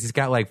trying to say is he's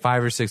got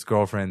 5 or 6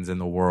 girlfriends in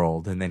the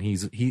world, and then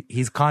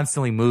he's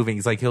constantly moving.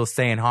 He's he'll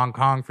stay in Hong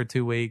Kong for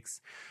 2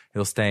 weeks.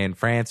 He'll stay in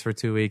France for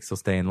 2 weeks. He'll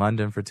stay in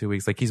London for 2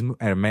 weeks. He's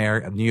at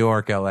New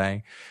York,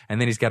 LA.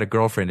 And then he's got a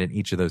girlfriend in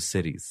each of those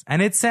cities.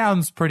 And it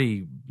sounds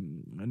pretty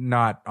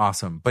not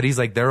awesome, but he's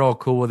they're all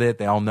cool with it.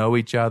 They all know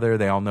each other.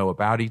 They all know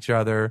about each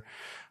other.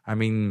 I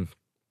mean,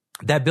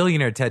 that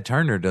billionaire Ted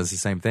Turner does the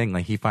same thing.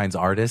 He finds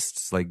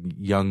artists,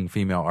 young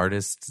female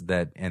artists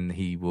and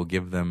he will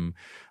give them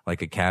a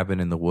cabin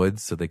in the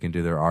woods so they can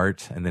do their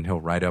art. And then he'll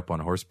ride up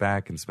on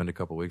horseback and spend a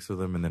couple weeks with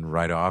them and then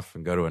ride off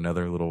and go to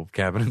another little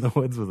cabin in the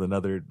woods with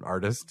another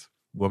artist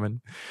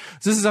woman.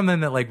 So this is something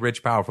that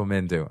rich, powerful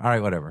men do. All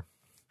right, whatever.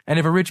 And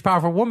if a rich,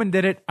 powerful woman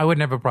did it, I wouldn't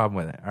have a problem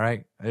with it. All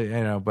right.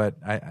 But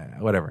I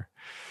whatever.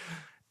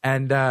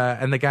 And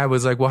the guy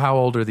was like, "Well, how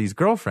old are these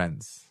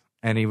girlfriends?"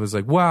 And he was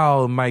like,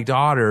 "Well, my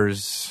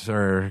daughters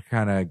are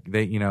kind of,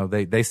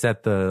 they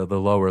set the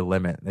lower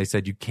limit. They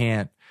said you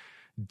can't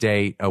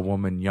date a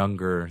woman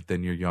younger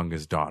than your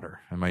youngest daughter.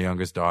 And my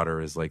youngest daughter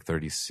is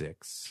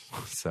 36.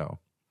 So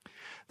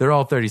they're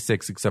all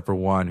 36 except for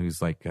one who's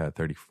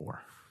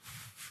 34.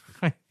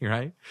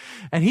 Right?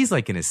 And he's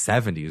in his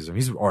 70s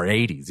or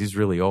 80s. He's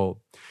really old.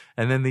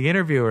 And then the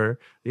interviewer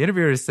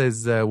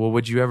says, "Well,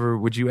 would you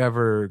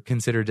ever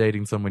consider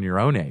dating someone your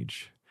own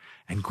age?"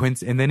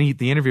 And then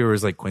the interviewer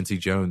is like, Quincy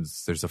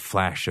Jones, there's a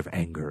flash of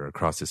anger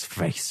across his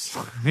face.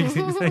 He's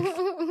like,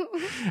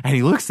 and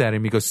he looks at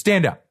him, he goes,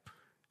 stand up.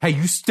 Hey,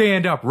 you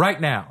stand up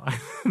right now.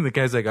 And the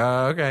guy's like,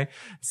 okay.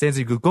 Stands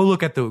up,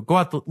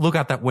 look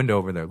out that window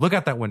over there. Look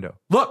out that window.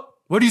 Look,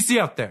 what do you see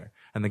out there?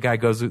 And the guy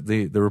goes,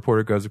 the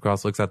reporter goes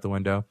across, looks out the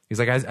window. He's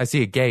like, I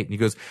see a gate. And he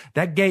goes,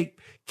 that gate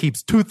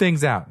keeps two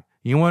things out.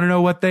 You want to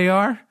know what they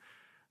are?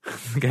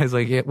 The guy's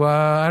like, yeah,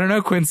 well, I don't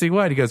know, Quincy,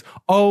 what? He goes,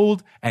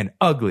 old and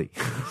ugly.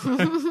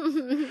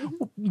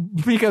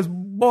 Because,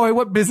 boy,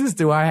 what business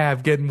do I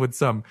have getting with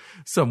some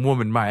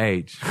woman my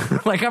age?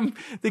 Like,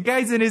 the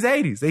guy's in his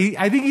 80s.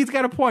 I think he's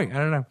got a point. I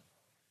don't know.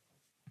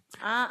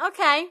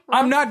 Okay. Well,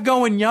 I'm not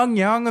going young.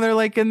 They're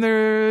like in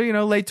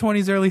their, late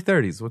 20s, early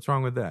 30s. What's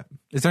wrong with that?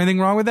 Is there anything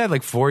wrong with that?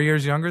 Like 4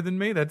 years younger than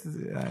me? That's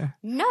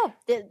no,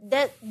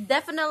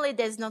 definitely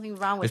there's nothing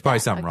wrong with that. There's probably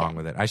something wrong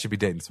with it. I should be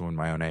dating someone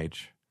my own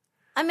age.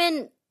 I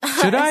mean,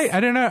 should I?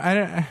 I don't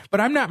know. But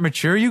I'm not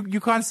mature.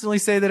 You constantly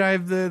say that I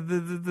have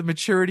the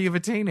maturity of a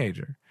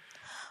teenager.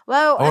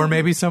 Well, or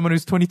maybe someone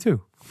who's 22.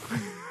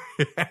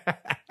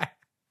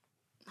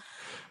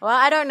 Well,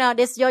 I don't know.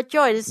 This is your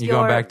choice. You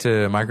going back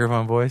to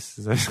microphone voice?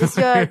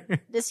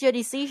 This your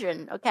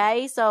decision.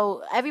 Okay,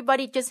 so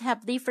everybody just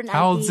have different ideas.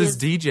 How old's this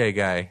DJ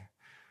guy?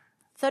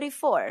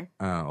 34.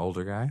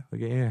 Older guy.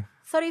 Look at you.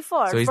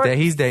 34. So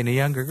he's dating a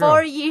younger girl.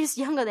 4 years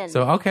younger than me.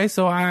 So okay,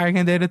 so I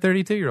can date a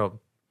 32-year-old.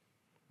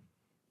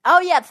 Oh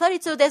yeah,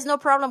 32. There's no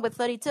problem with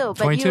 32.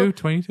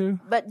 22.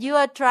 But you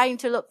are trying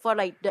to look for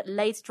like the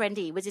late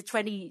 20, which is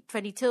 20,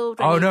 22.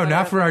 20, oh no, whatever.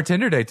 not for our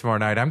Tinder date tomorrow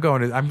night. I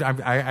got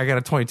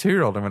a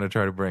 22-year-old. I'm going to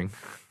try to bring.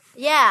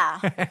 Yeah.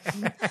 Okay.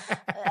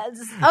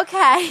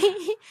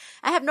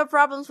 I have no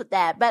problems with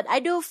that, but I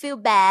do feel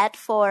bad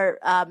for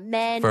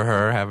men. For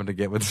her having to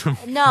get with some.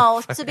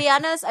 No, to be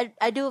honest,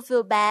 I do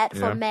feel bad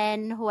for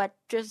men who are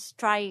just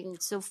trying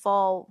to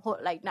fall,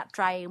 not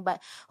trying,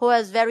 but who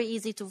is very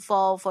easy to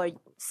fall for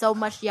so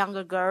much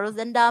younger girls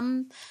than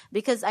them,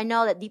 because I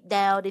know that deep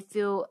down they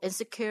feel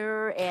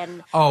insecure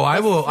and. Oh, I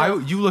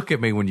will. You look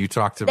at me when you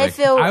talk to me.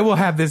 I will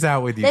have this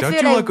out with you. Don't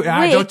you look?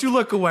 Don't you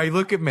look away?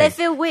 Look at me. They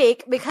feel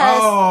weak because.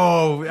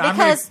 Oh,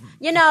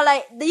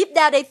 deep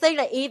down they think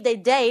that if they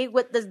date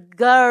with the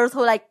girls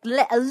who like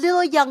a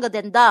little younger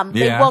than them,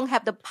 they won't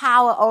have the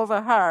power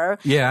over her.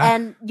 Yeah.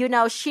 And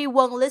she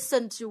won't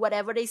listen to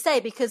whatever they say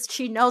because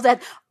she knows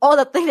that all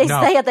the things they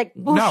say are like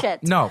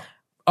bullshit. No.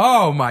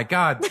 Oh my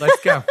God.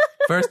 Let's go.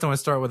 First, I want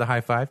to start with a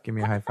high five. Give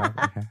me a high five.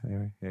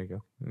 Okay, there you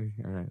go.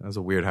 All right. That was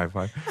a weird high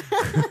five.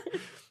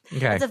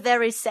 Okay. It's a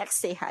very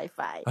sexy high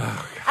five.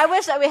 Oh, I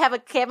wish that we have a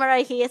camera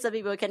here so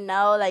people can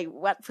know like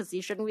what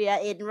position we are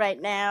in right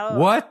now.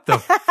 What the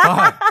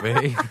fuck,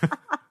 baby?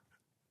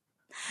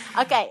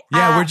 Okay.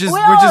 Yeah, we're just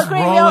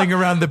rolling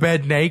around the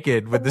bed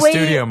naked with the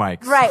studio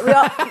mics. Right.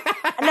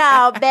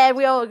 No, Ben,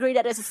 we all agree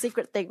that it's a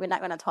secret thing. We're not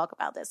going to talk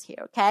about this here,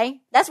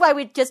 okay? That's why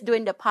we're just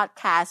doing the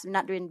podcast. We're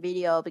not doing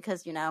video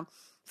because,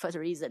 for the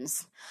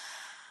reasons.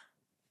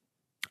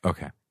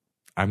 Okay.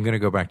 I'm going to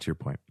go back to your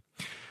point.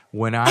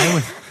 When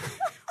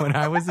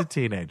I was a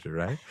teenager,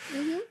 right?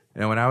 Mm-hmm.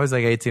 And when I was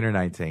like 18 or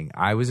 19,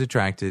 I was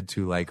attracted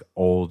to like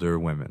older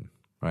women,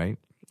 right?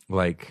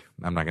 Like,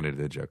 I'm not going to do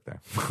the joke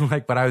there.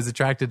 But I was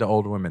attracted to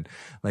older women,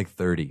 like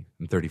 30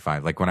 and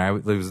 35. Like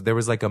when there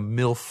was like a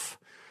MILF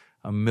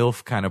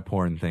kind of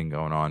porn thing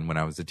going on when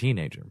I was a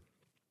teenager.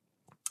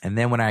 And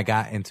then when I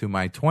got into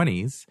my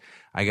 20s,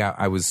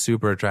 I was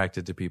super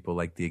attracted to people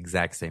like the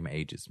exact same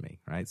age as me,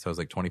 right? So I was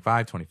like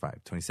 25,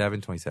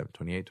 27,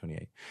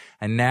 28.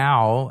 And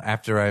now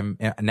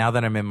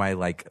that I'm in my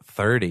like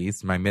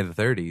 30s, my mid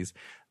 30s,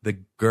 the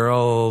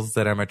girls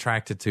that I'm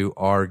attracted to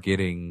are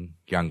getting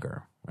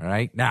younger,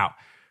 right? Now,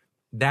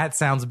 that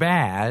sounds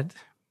bad.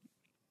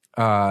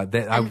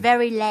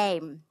 Very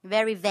lame,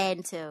 very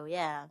vain too,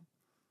 yeah.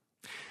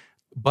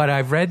 But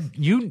I've read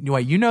you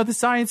know the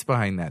science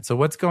behind that. So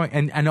what's going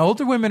and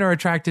older women are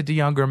attracted to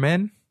younger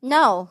men?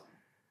 No.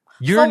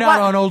 You're not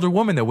an older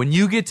woman though. When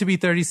you get to be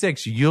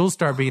 36, you'll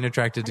start being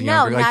attracted to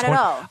younger. No, not at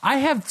all. I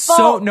have For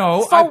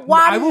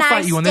I will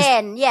fight you on this.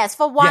 Yes,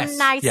 for one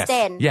night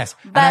stand. Yes.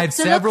 But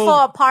to look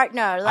for a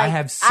partner,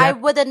 like I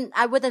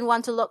wouldn't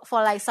want to look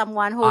for like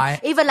someone who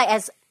even like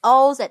as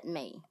old as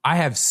me. I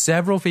have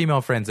several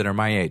female friends that are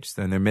my age,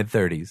 in their mid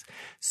 30s.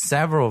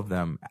 Several of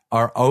them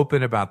are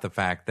open about the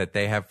fact that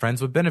they have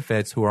friends with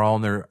benefits who are all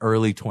in their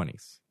early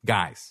 20s,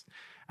 guys.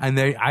 And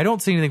I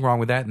don't see anything wrong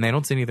with that, and they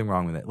don't see anything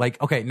wrong with it.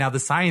 Like, okay, now the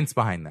science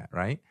behind that,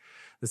 right?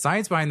 The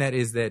science behind that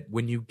is that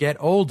when you get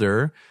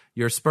older,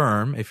 your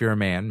sperm, if you're a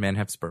man, men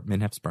have sperm,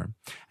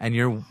 and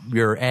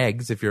your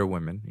eggs, if you're a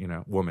woman,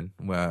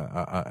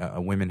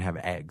 women have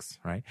eggs,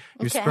 right?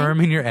 Your sperm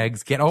and your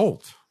eggs get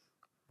old,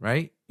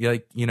 right?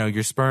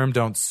 Your sperm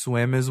don't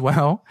swim as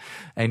well,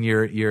 and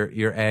your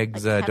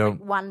eggs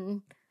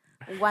don't.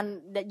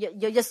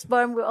 Your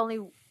sperm will only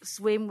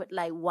swim with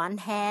like one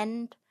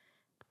hand.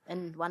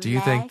 And one Do you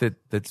leg. think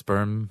that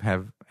sperm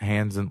have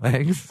hands and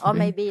legs? Or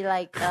maybe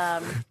like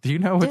Do you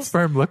know what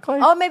sperm look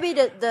like? Or maybe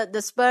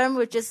the sperm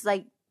would just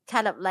like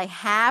kind of like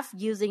half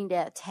using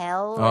their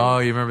tail. Oh,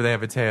 you remember they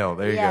have a tail.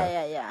 There you go.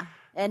 Yeah.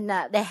 And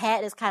the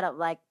head is kind of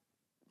like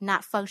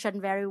not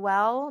function very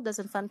well,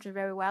 doesn't function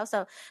very well.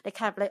 So they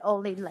kind of like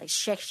only like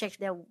shake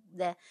their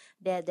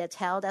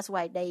tail. That's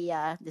why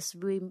they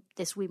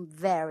swim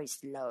very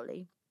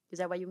slowly. Is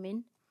that what you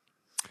mean?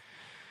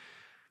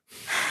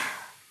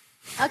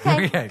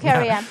 Okay,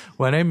 carry on.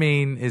 What I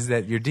mean is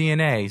that your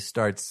DNA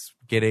starts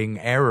getting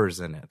errors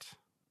in it,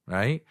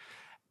 right?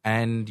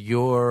 And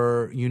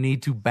you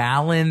need to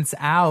balance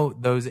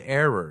out those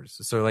errors.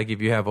 So like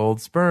if you have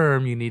old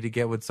sperm, you need to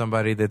get with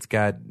somebody that's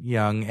got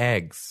young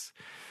eggs.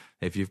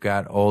 If you've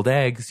got old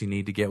eggs, you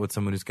need to get with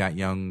someone who's got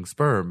young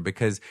sperm,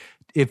 because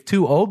if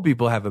two old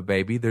people have a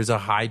baby, there's a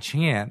high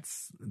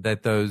chance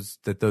that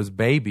those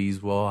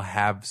babies will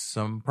have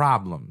some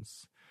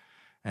problems.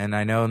 And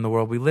I know in the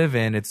world we live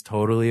in, it's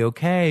totally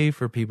okay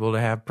for people to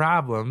have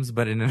problems,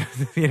 but in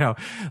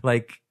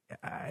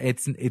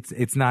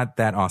it's not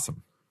that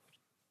awesome.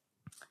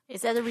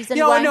 Is that the reason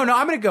why? No,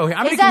 I'm going to go here.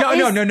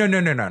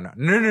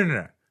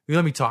 No. You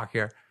let me talk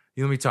here.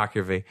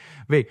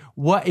 V.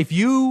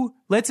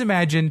 Let's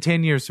imagine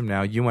 10 years from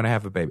now, you want to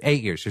have a baby.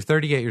 8 years. You're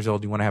 38 years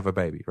old. You want to have a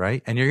baby,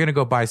 right? And you're going to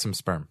go buy some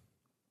sperm.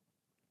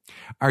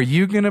 Are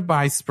you going to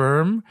buy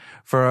sperm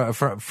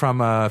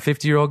from a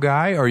 50-year-old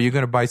guy, or are you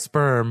going to buy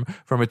sperm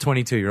from a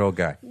 22-year-old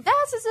guy?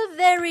 That is a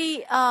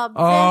very...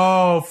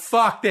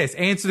 fuck this.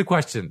 Answer the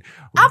question.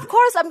 Of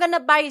course, I'm going to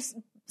buy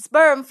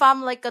sperm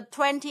from like a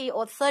 20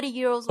 or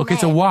 30-year-old man. Okay,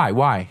 so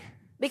why?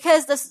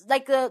 Because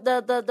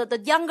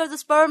the younger the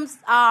sperms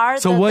are,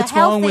 so what's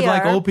wrong with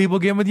like old people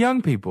getting with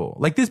young people?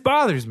 Like, this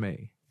bothers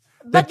me.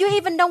 But you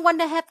even don't want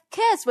to have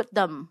kids with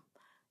them.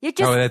 You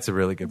just, that's a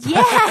really good point.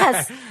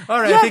 Yes. All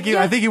right,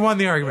 I think you won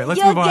the argument.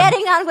 Let's move on. You're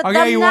getting on with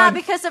them not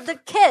because of the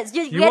kids.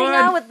 You're getting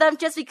on with them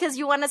just because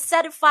you want to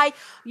satisfy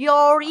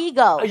your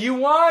ego. You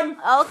won.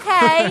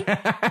 Okay.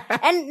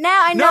 And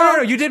now I know.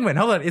 No, you didn't win.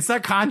 Hold on. It's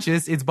not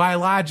conscious. It's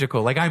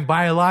biological. Like, I'm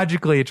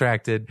biologically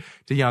attracted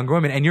to younger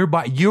women, and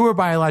you are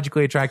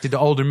biologically attracted to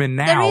older men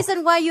now. The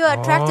reason why you are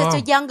attracted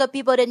to younger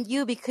people than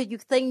you, because you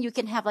think you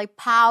can have like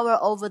power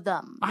over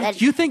them.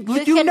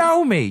 You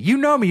know me. You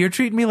know me. You're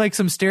treating me like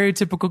some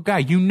stereotypical guy.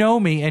 You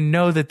know me and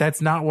know that that's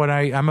not what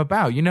I'm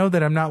about. You know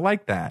that I'm not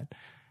like that.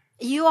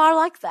 You are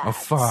like that. Oh,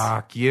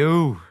 fuck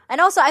you. And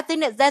also, I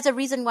think that's a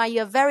reason why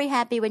you're very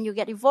happy when you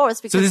get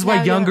divorced. Because so this is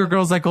why younger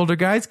girls like older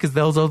guys? Because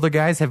those older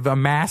guys have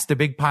amassed a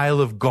big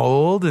pile of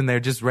gold and they're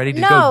just ready to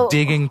go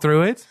digging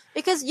through it?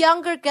 Because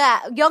younger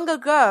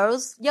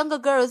girls,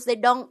 they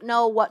don't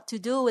know what to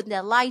do in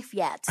their life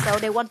yet. So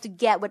they want to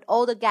get with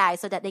older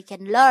guys so that they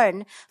can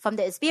learn from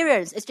the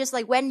experience. It's just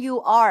like when you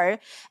are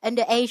in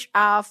the age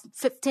of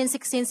 15,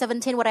 16,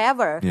 17,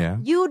 whatever. Yeah.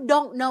 You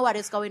don't know what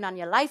is going on in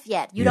your life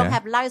yet. You don't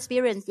have life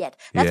experience yet.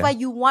 That's why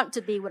you want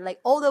to be with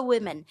like older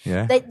women.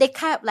 Yeah. They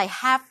kind of like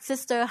half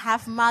sister,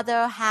 half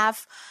mother,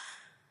 half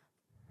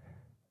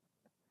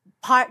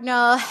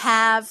partner,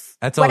 half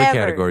That's whatever. all the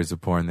categories of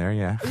porn there,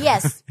 yeah.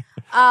 Yes.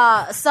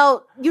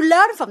 So you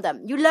learn from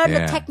them. You learn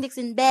the techniques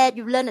in bed.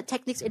 You learn the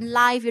techniques in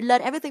life. You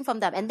learn everything from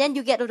them. And then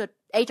you get to the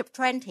age of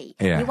 20.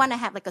 Yeah. You want to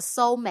have like a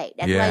soulmate.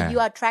 That's why you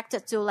are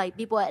attracted to like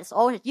people as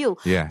old as you.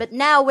 Yeah. But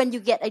now when you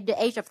get at the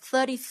age of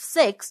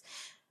 36,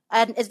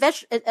 and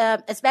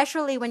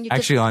especially when you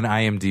actually on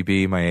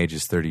IMDb, my age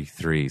is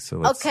 33. So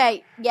let's...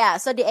 Okay, yeah.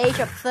 So the age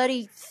of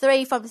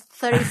 33 from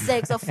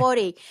 36 or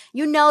 40,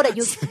 you know that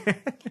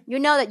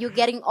you're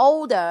getting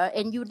older,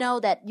 and you know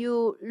that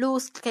you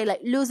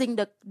losing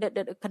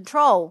the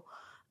control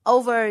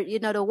over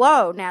the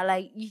world now.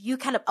 Like you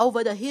kind of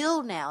over the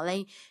hill now.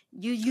 Like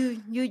you're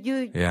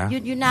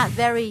not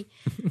very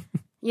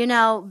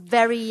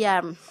very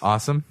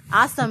awesome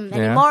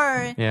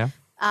anymore. Yeah.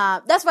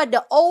 That's why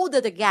the older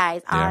the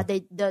guys are,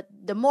 the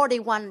more they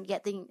want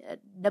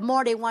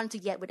to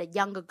get with a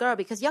younger girl,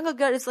 because younger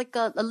girl is like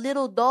a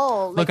little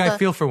doll. Look, I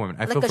feel for women.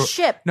 I feel like for a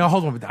ship. No,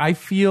 hold on. I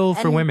feel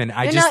for women.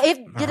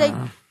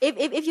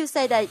 If you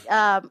say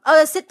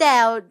that, sit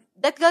down,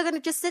 that girl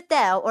gonna just sit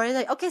down, or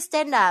like, okay,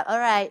 stand up, all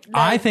right.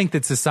 I think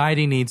that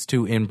society needs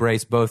to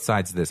embrace both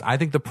sides of this. I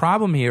think the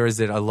problem here is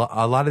that a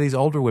lot of these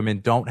older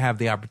women don't have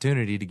the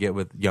opportunity to get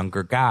with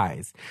younger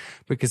guys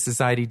because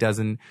society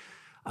doesn't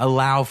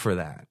allow for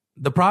that.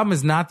 The problem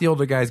is not the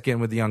older guys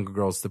getting with the younger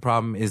girls. The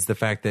problem is the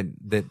fact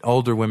that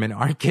older women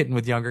aren't getting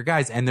with younger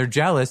guys, and they're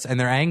jealous and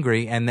they're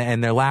angry and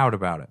they're loud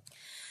about it.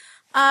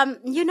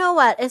 You know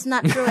what? It's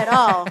not true at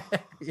all.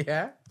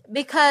 Yeah.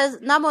 Because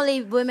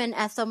normally women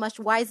are so much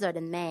wiser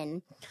than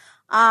men.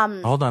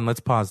 Hold on,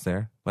 let's pause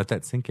there. Let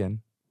that sink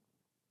in.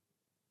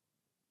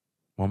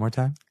 One more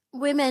time.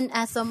 Women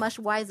are so much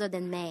wiser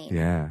than men.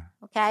 Yeah.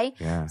 Okay.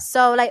 Yeah.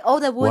 So like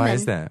older women.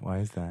 Why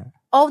is that?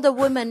 Older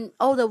women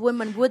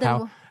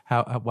wouldn't.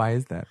 How? Why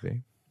is that,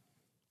 babe?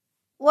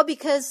 Well,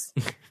 because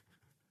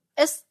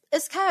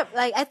it's kind of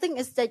like, I think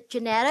it's the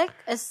genetic.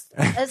 It's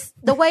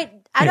the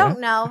way. I don't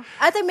know.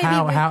 I think maybe.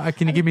 How?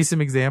 Can you give me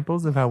some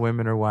examples of how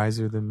women are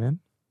wiser than men?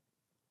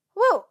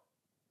 Well,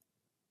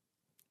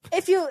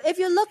 if you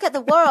look at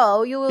the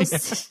world, you will.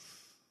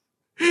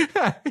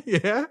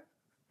 Yeah.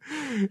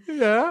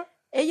 Yeah.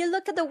 If you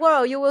look at the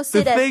world, you will see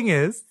The that. thing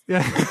is,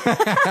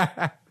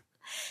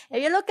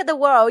 If you look at the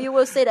world, you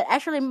will see that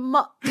actually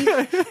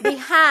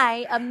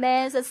behind a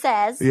man's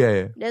success,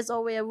 yeah. there's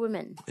always a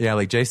woman. Yeah,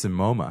 like Jason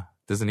Momoa.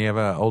 Doesn't he have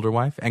an older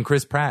wife? And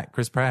Chris Pratt.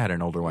 Chris Pratt had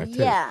an older wife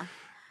too. Yeah.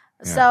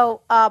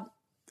 So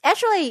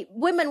actually,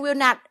 women will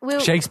not.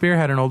 Shakespeare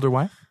had an older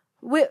wife,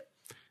 Will,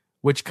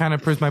 which kind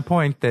of proves my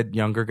point that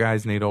younger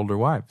guys need older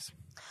wives.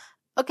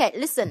 okay,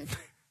 listen.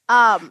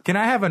 Can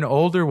I have an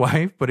older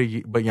wife but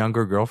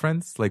younger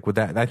girlfriends? Like, would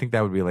that? I think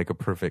that would be like a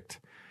perfect.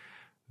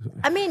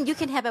 I mean, you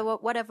can have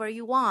whatever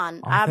you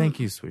want. Oh, thank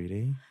you,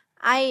 sweetie.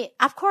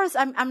 Of course,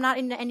 I'm not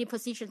in any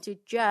position to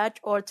judge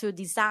or to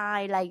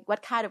decide like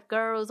what kind of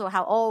girls or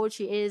how old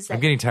she is. I'm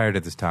getting tired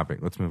of this topic.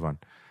 Let's move on.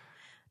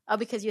 Oh,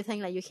 because you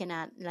think like you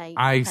cannot like.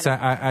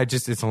 I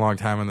just it's a long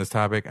time on this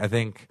topic. I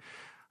think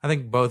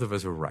both of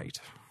us are right.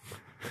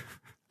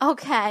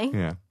 Okay.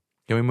 Yeah.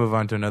 Can we move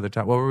on to another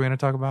topic? What were we going to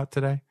talk about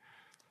today?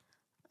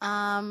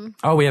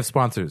 Oh, we have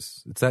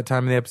sponsors. It's that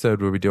time of the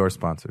episode where we do our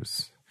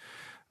sponsors.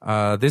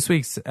 This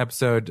week's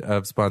episode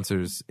of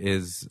sponsors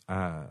is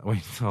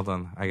wait, hold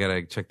on. I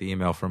gotta check the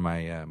email from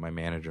my my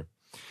manager.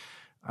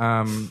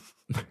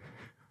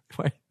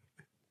 Wait.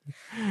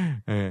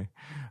 Okay.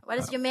 What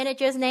is your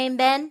manager's name,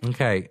 Ben?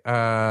 Okay.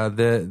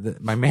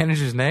 My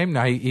manager's name.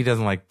 No, he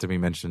doesn't like to be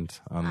mentioned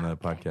on the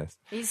podcast.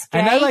 He's straight.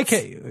 And I like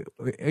it.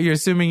 You're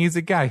assuming he's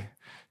a guy.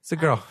 It's a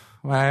girl.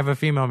 Well, I have a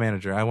female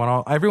manager. I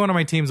want every one of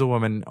my team's a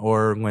woman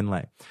or Nguyen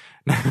Lei.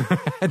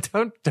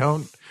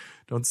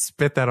 Don't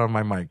spit that on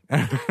my mic.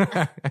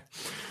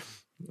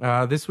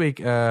 This week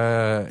is.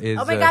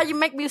 Oh my God! You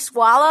make me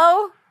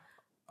swallow.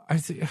 I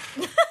see.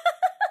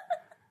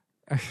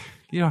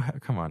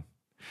 Come on.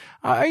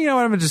 You know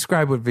what? I'm gonna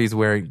describe what V's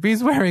wearing.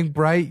 V's wearing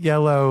bright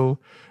yellow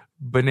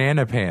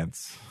banana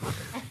pants.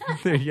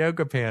 They're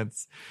yoga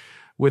pants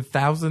with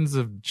thousands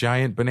of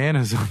giant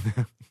bananas on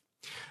them.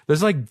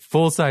 There's like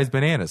full-size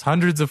bananas,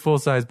 hundreds of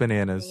full-size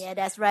bananas. Yeah,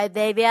 that's right,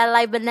 baby. I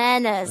like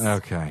bananas.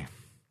 Okay.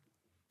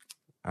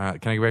 Can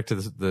I go back to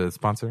the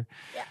sponsor?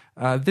 Yeah.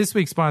 This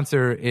week's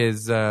sponsor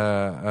is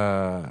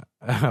 1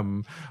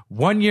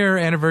 year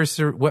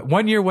anniversary,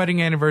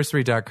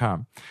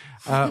 1yearweddinganniversary.com.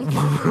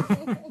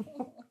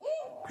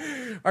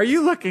 Are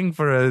you looking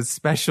for a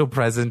special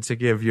present to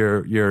give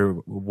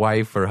your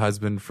wife or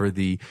husband for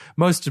the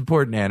most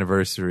important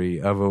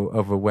anniversary of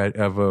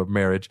a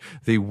marriage,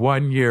 the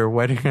 1 year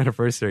wedding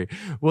anniversary?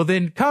 Well,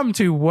 then come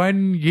to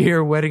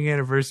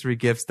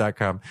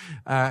 1yearweddinganniversarygifts.com.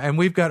 And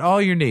we've got all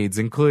your needs,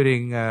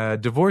 including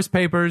divorce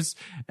papers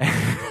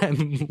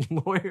and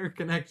lawyer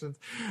connections.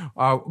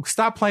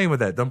 Stop playing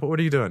with that. What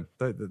are you doing?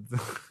 Can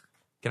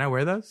I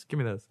wear those? Give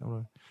me those.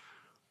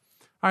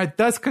 All right,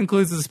 thus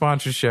concludes the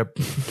sponsorship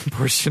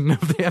portion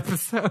of the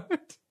episode.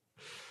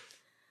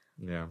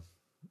 Yeah.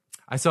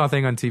 I saw a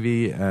thing on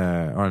TV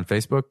or on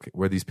Facebook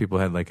where these people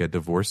had like a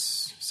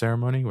divorce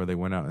ceremony where they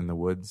went out in the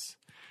woods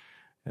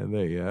and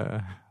they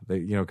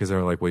because they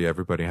were like, well, yeah,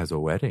 everybody has a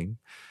wedding,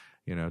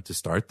 to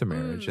start the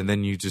marriage. And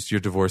then your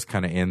divorce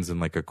kind of ends in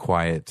like a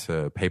quiet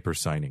paper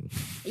signing.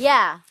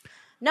 Yeah.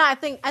 No, I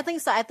think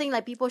so. I think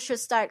like people should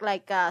start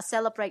like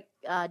celebrate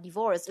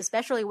divorce,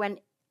 especially when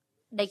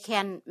they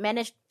can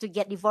manage to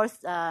get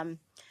divorced, in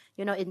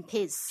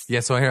peace.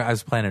 Yeah, so I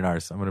was planning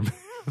ours. I'm gonna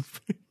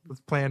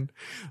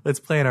let's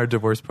plan our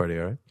divorce party.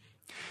 All right.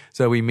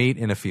 So we meet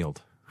in a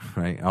field,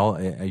 right?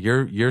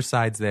 Your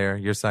side's there.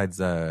 Your side's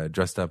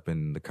dressed up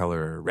in the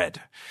color red,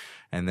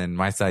 and then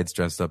my side's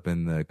dressed up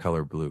in the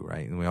color blue,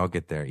 right? And we all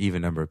get there,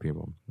 even number of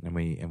people, and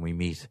we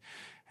meet,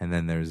 and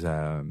then there's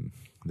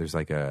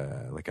like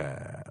a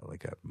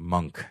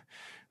monk,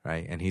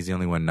 right? And he's the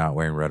only one not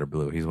wearing red or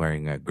blue. He's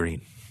wearing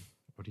green.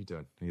 What are you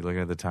doing? Are you looking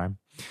at the time?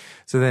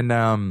 So then,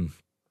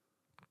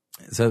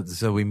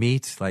 so we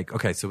meet. Like,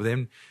 okay, so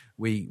then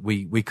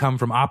we come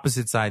from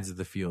opposite sides of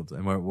the field,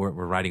 and we're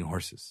riding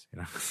horses.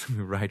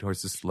 We ride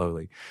horses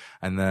slowly,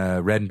 and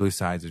the red and blue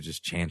sides are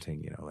just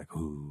chanting. Like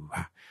ooh,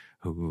 ha,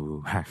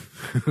 ooh, ha,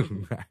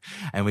 ooh, ha.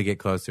 And we get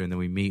closer, and then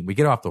we meet. We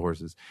get off the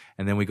horses,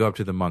 and then we go up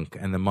to the monk,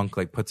 and the monk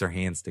like puts our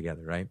hands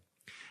together, right?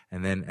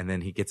 And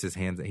then he gets his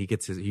hands.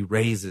 He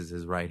raises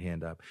his right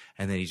hand up,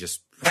 and then he just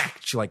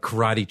like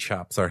karate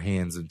chops our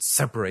hands and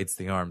separates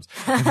the arms.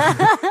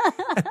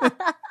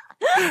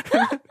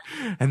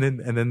 and then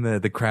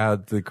the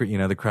crowd, the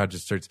crowd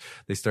just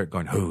start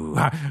going hoo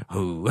ha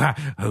hoo ha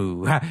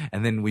hoo ha,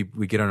 and then we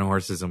get on our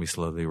horses and we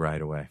slowly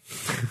ride away.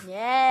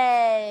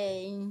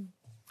 Yay!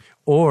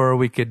 Or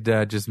we could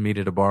just meet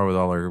at a bar with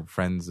all our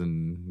friends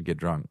and get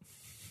drunk.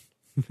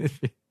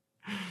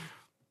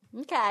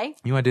 Okay.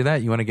 You want to do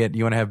that? You want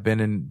to have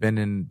Ben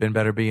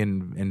Betterby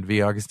and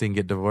V Augustine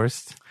get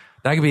divorced?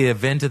 That could be the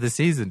event of the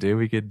season, dude.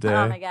 We could.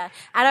 Oh my God,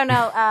 I don't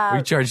know.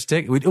 We charge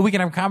tickets. We can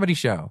have a comedy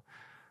show.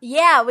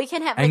 Yeah, we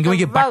can have. And we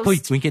get back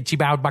tweets. We can get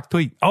Chibao back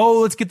tweet.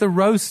 Oh, let's get the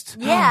roast.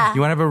 Yeah. You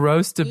want to have a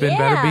roast of Ben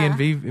Betterby and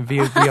V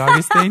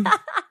Augustine?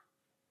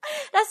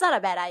 That's not a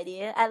bad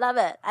idea. I love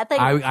it. I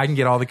think. I can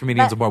get all the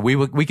comedians aboard.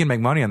 We can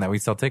make money on that. We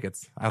sell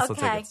tickets. I'll sell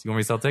Okay. tickets. You want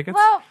me to sell tickets?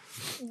 Well,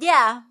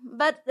 yeah,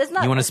 but it's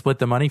not. You want to split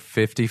the money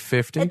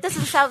 50-50? It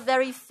doesn't sound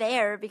very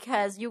fair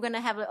because you're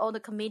gonna have all the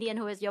comedian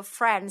who is your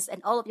friends,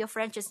 and all of your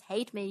friends just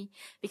hate me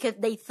because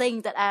they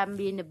think that I'm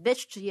being a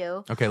bitch to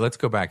you. Okay, let's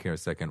go back here a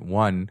second.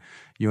 One,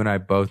 you and I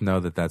both know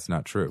that that's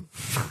not true.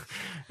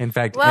 In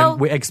fact,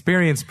 Well,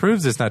 experience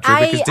proves it's not true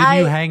because didn't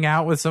you hang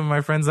out with some of my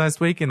friends last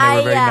week and they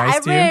were very nice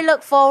to you? I really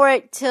look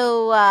forward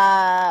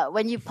to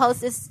when you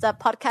post this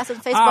podcast on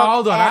Facebook. Oh,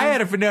 hold on.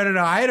 and-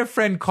 I had a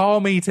friend call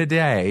me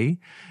today,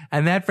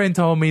 and that friend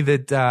told me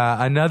that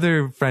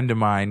another friend of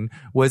mine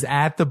was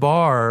at the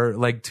bar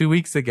like 2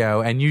 weeks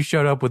ago, and you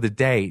showed up with a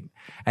date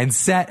and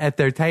sat at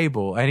their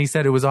table, and he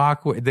said it was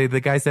awkward. The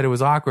guy said it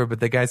was awkward, but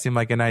the guy seemed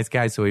like a nice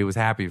guy, so he was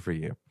happy for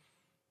you.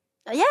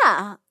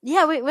 Yeah,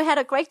 we had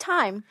a great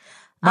time.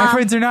 My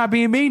friends are not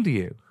being mean to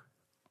you.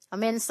 I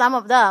mean, some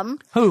of them.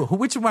 Who?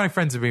 Which of my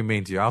friends are being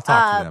mean to you? I'll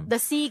talk to them. The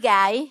C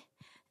guy,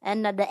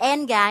 and the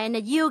N guy, and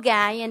the U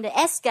guy, and the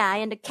S guy,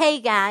 and the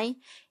K guy,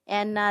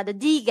 and the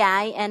D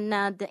guy, and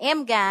the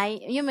M guy.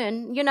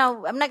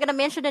 I'm not gonna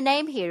mention the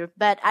name here,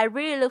 but I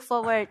really look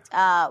forward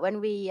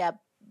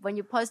when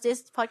you post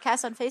this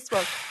podcast on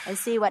Facebook and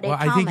see what they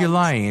comment. I think you're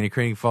lying and you're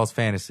creating false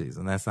fantasies,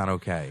 and that's not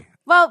okay.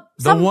 Well,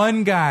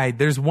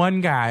 there's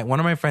one guy, one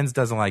of my friends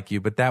doesn't like you,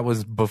 but that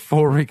was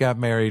before we got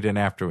married and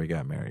after we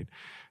got married.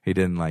 He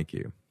didn't like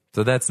you.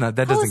 So that doesn't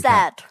count. Who's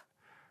that?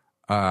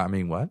 I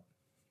mean, what?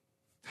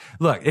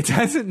 Look, it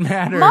doesn't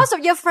matter. Most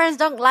of your friends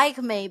don't like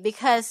me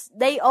because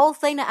they all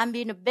think that I'm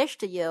being a bitch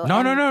to you.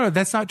 No,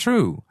 that's not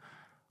true.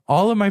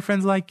 All of my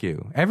friends like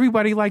you.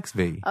 Everybody likes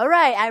V. All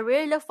right. I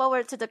really look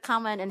forward to the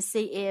comment and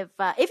see if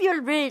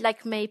you really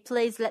like me,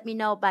 please let me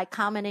know by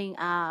commenting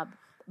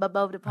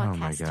above the podcast. Oh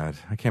my God.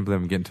 I can't believe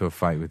I'm getting into a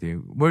fight with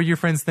you. What do your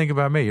friends think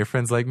about me? Your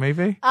friends like me,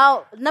 V?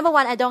 Oh, number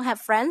one, I don't have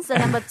friends.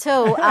 And number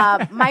two,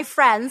 my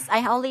friends,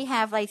 I only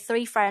have like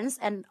 3 friends,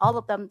 and all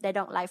of them, they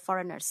don't like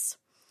foreigners.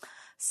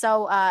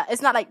 So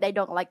it's not like they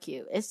don't like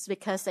you. It's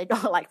because they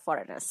don't like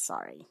foreigners.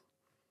 Sorry.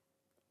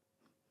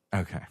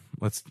 Okay.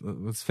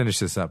 Let's finish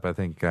this up. I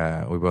think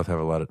we both have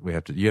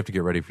you have to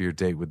get ready for your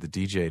date with the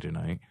DJ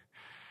tonight.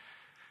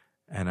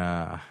 And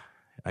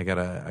I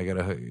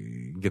gotta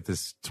get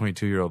this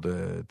 22-year-old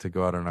to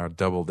go out on our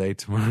double date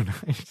tomorrow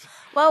night.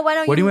 Well,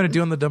 what do you want to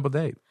do on the double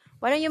date?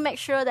 Why don't you make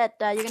sure that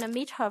you're gonna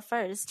meet her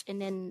first, and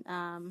then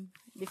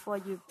before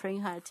you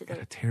bring her to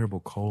a terrible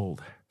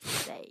cold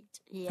date.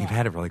 Yeah, you've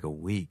had it for like a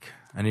week.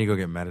 I need to go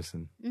get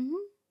medicine. Mm-hmm.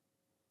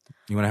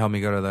 You want to help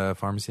me go to the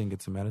pharmacy and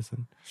get some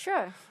medicine?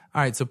 Sure.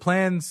 All right. So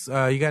plans.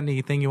 You got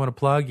anything you want to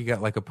plug? You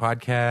got like a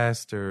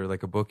podcast or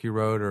like a book you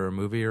wrote or a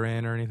movie you're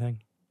in or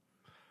anything?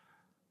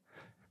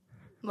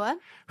 What?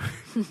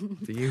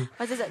 Do you?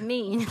 What does that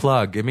mean?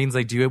 Plug. It means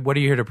like, what are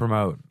you here to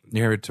promote?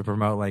 You're here to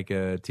promote like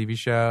a TV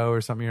show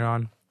or something you're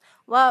on?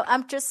 Well,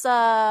 I'm just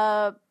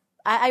I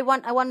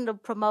want to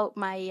promote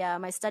my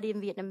my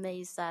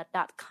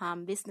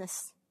studyinvietnamese.com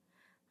business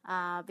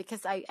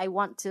because I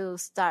want to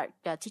start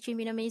teaching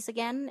Vietnamese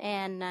again,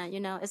 and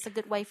it's a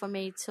good way for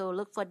me to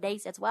look for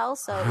dates as well.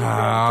 So if you're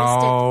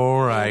interested,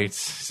 all right.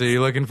 So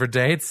you're looking for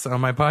dates on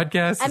my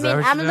podcast? I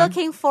mean, I'm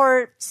looking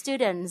for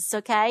students.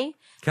 Okay.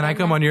 Can I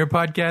come on your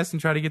podcast and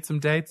try to get some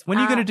dates? When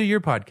are you going to do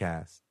your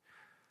podcast?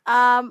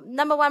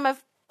 Number one, my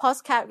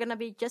podcast gonna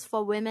be just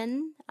for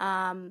women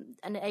under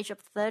the age of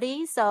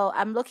 30. So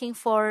I'm looking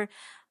for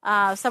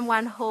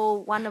someone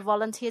who want to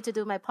volunteer to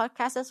do my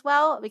podcast as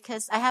well,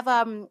 because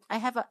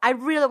I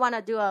really want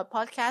to do a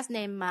podcast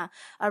named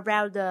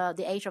Around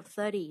the Age of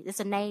 30. It's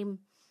the name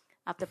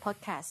of the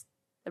podcast,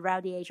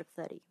 Around the Age of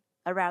 30.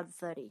 Around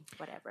 30,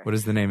 whatever. What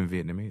is the name in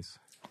Vietnamese?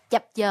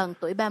 Chập chờn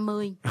tuổi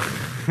 30.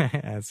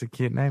 That's a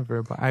cute name for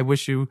a podcast. I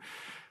wish you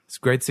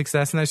great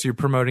success in that. So you're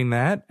promoting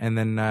that, and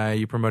then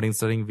you're promoting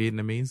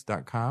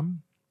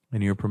studyingvietnamese.com,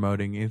 and you're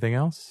promoting anything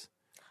else?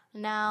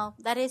 No,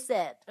 that is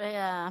it.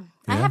 I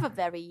have a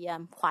very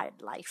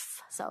quiet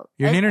life. So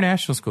you're an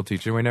international school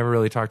teacher. We never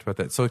really talked about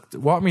that. So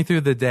walk me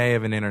through the day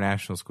of an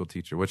international school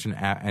teacher. What's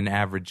an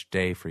average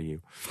day for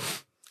you?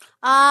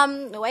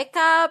 Wake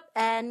up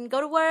and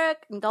go to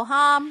work and go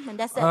home, and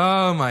that's it.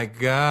 Oh my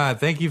God.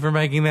 Thank you for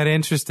making that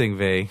interesting,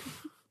 V.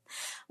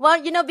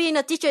 Well, being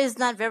a teacher is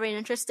not very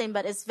interesting,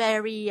 but it's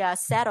very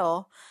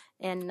settled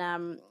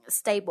and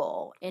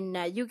stable. And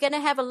you're going to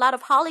have a lot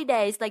of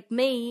holidays. Like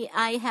me,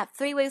 I have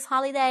 3 weeks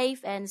holiday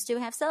and still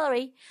have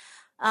salary.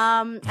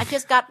 I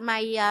just got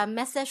my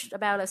message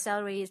about a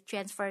salary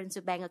transfer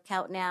into bank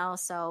account now,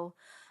 so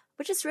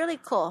which is really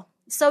cool.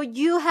 So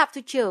you have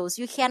to choose.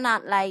 You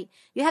cannot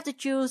you have to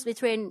choose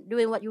between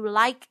doing what you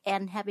like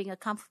and having a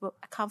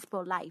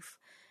comfortable life.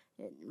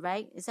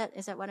 Right? Is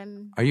that what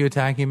I'm? Are you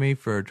attacking me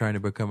for trying to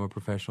become a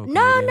professional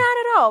No, comedian? not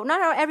at all. Not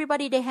at all.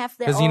 Everybody, they have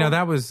their own. Because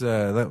that was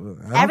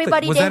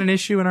was that an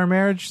issue in our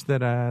marriage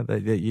that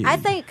you? I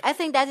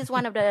think that is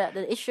one of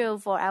the issue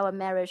for our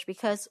marriage,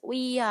 because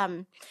we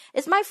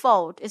it's my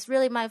fault. It's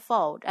really my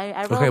fault.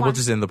 I really we'll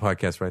just end the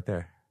podcast right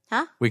there.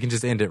 Huh? We can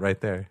just end it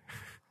right there.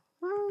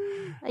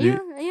 Are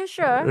you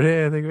sure?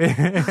 Yeah, I think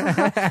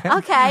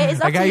Okay,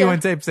 it's up I got to you you. on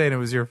tape saying it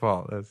was your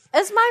fault.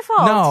 It's my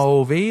fault.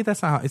 No, V,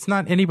 that's not. It's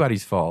not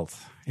anybody's fault.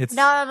 It's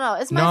No.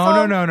 It's my no,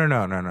 fault.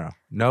 no.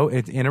 No,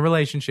 it's in a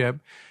relationship.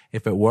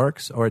 If it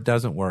works or it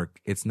doesn't work,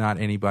 it's not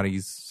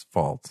anybody's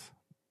fault.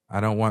 I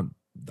don't want.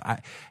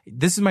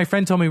 This is my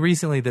friend told me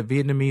recently that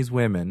Vietnamese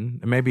women,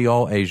 and maybe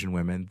all Asian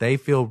women, they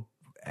feel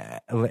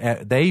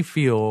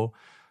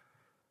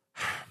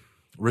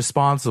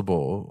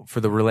responsible for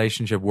the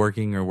relationship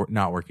working or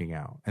not working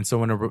out. And so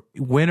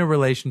when a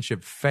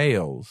relationship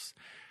fails,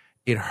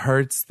 it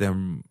hurts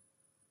them.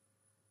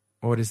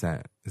 What is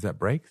that? Is that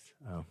breaks?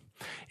 Oh,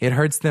 it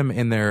hurts them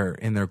in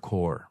their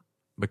core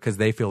because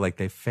they feel like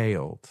they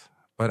failed.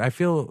 But I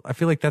feel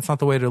like that's not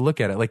the way to look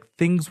at it. Like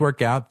things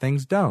work out,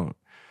 things don't.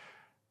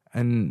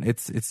 And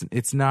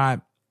it's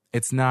not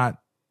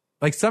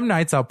like some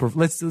nights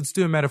let's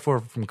do a metaphor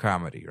from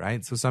comedy,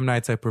 right? So some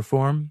nights I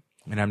perform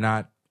and I'm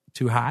not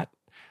too hot,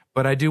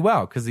 but I do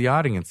well because the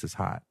audience is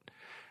hot.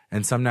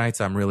 And some nights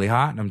I'm really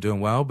hot and I'm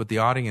doing well, but the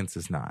audience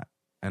is not.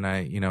 And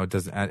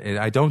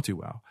I don't do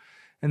well.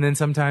 And then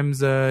sometimes,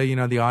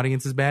 the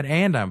audience is bad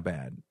and I'm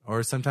bad.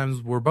 Or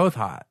sometimes we're both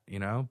hot,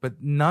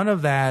 but none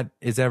of that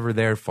is ever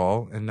their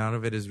fault. And none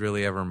of it is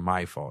really ever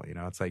my fault.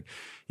 It's like,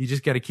 you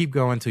just got to keep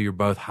going till you're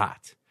both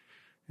hot.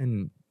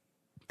 And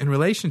in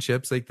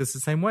relationships, like this is the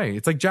same way.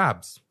 It's like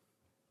jobs.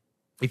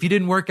 If you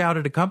didn't work out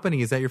at a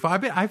company, is that your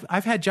fault?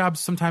 I've had jobs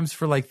sometimes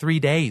for like 3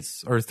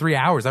 days or 3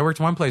 hours. I worked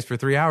one place for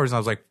 3 hours and I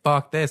was like,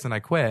 fuck this. And I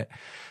quit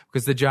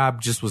because the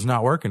job just was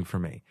not working for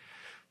me.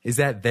 Is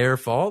that their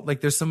fault?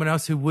 Like there's someone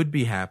else who would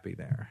be happy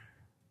there.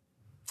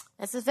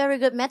 It's a very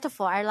good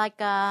metaphor. I like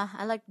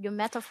your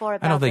metaphor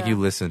about I don't think you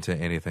listened to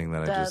anything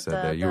that I just said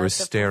there. You were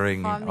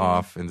staring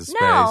off into space.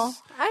 No,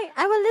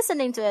 I was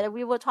listening to it.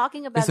 We were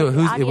talking about so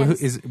the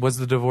audience. Was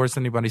the divorce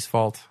anybody's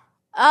fault?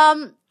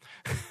 Yeah.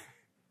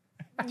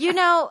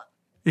 No,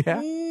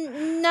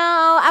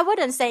 I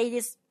wouldn't say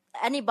it's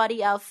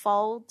anybody else's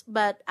fault,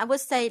 but I would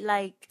say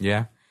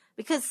yeah.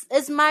 Because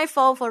it's my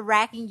fault for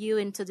dragging you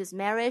into this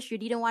marriage. You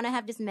didn't want to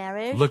have this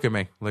marriage. Look at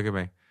me.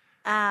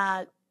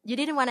 You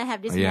didn't want to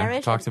have this yeah,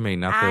 marriage. Talk to me,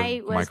 not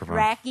the microphone. I was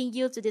dragging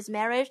you to this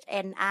marriage,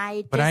 and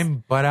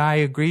But I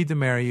agreed to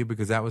marry you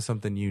because that was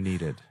something you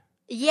needed.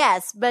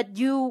 Yes, but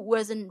you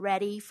wasn't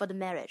ready for the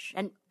marriage,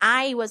 and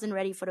I wasn't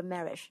ready for the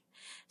marriage.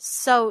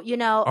 So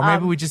or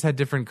maybe we just had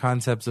different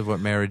concepts of what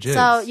marriage is.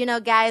 So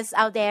guys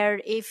out there,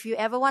 if you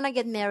ever want to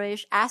get married,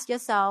 ask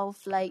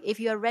yourself if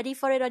you are ready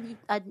for it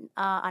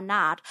or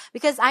not.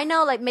 Because I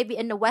know maybe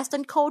in the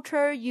Western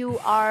culture you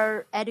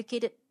are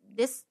educated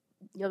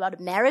about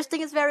the marriage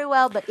thing is very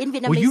well, but in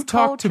Vietnamese Will you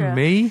talk culture, to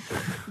me?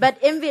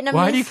 But in Vietnamese,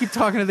 why do you keep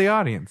talking to the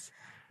audience?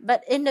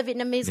 But in the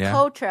Vietnamese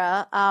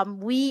culture,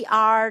 we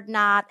are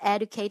not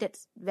educated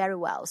very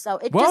well. So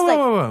it's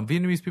whoa.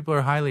 Vietnamese people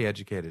are highly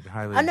educated.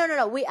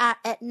 No. We are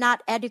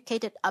not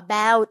educated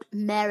about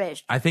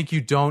marriage. I think you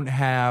don't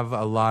have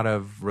a lot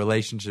of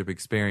relationship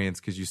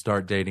experience because you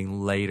start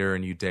dating later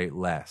and you date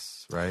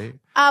less, right?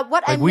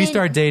 We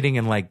start dating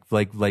in like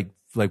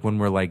when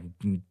we're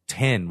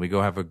 10, we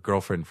go have a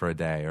girlfriend for a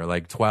day, or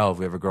 12,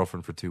 we have a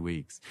girlfriend for 2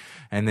 weeks.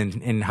 And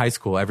then in high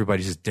school,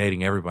 everybody's just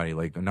dating everybody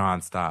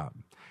nonstop.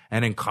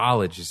 And in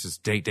college, it's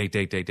just date.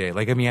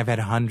 I've had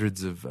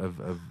hundreds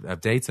of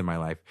dates in my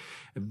life.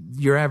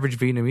 Your average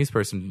Vietnamese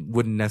person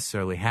wouldn't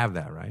necessarily have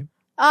that, right?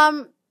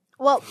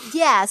 Well,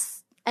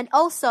 yes. And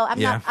also,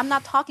 I'm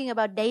not talking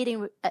about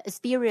dating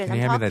experience. Can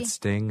you hand me that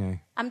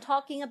sting? I'm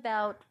talking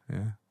about,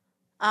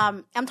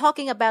 I'm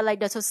talking about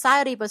the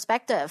society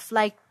perspective.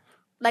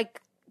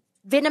 Like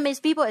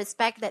Vietnamese people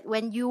expect that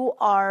when you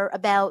are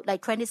about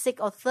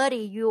 26 or 30,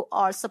 you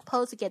are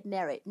supposed to get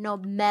married no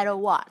matter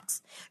what.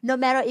 No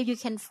matter if you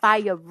can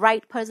find your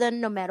right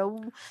person, no matter.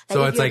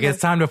 So it's it's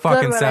time to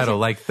fucking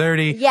settle.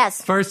 30.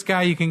 Yes. First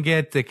guy you can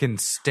get that can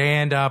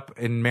stand up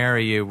and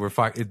marry you.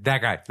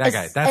 That guy.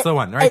 That's the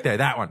one right there.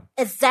 That one.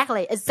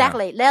 Exactly. Yeah.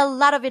 There are a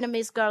lot of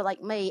Vietnamese girls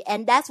like me,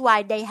 and that's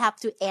why they have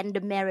to end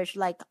the marriage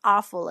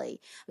awfully,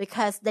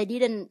 because they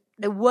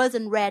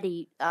wasn't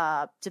ready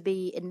to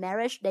be in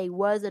marriage. They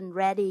wasn't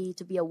ready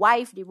to be a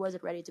wife. They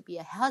wasn't ready to be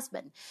a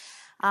husband.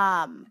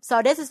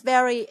 So this is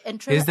very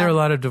interesting. Is there a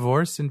lot of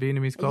divorce in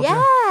Vietnamese culture?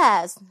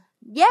 Yes.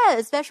 Yeah,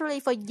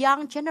 especially for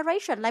young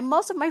generation.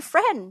 Most of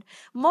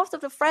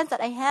the friends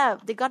that I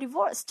have, they got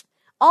divorced.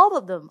 All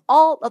of them,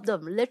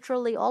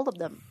 literally all of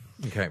them.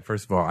 Okay,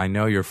 first of all, I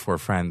know your 4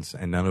 friends,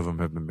 and none of them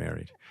have been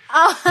married.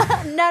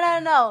 Oh,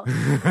 no.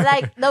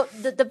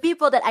 The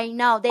people that I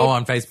know, they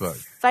on Facebook,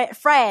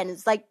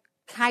 friends,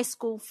 high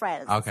school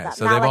friends. Okay,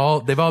 so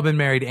they've all been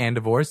married and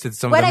divorced. Did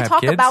some of them have kids?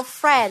 When I talk about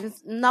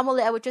friends,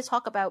 normally I would just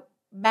talk about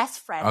best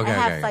friends. I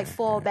have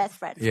 4 best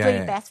friends, 3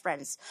 best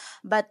friends,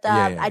 but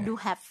I do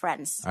have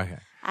friends. Okay,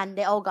 and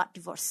they all got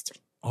divorced.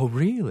 Oh,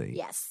 really?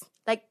 Yes.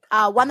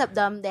 One of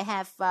them, they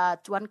have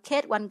 1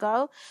 kid, 1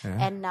 girl,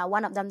 and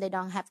one of them, they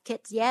don't have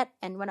kids yet,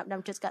 and one of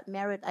them just got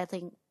married, I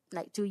think,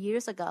 2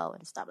 years ago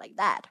and stuff like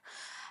that.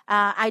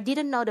 I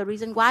didn't know the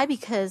reason why,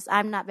 because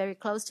I'm not very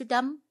close to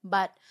them,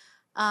 but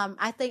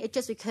I think it's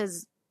just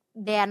because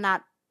they are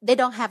not they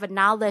don't have a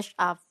knowledge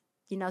of,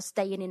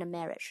 staying in a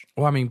marriage.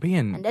 Well, I mean,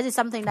 And that is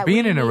something that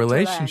being we in a need to learn.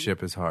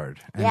 relationship is hard,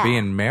 and Yeah.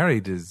 being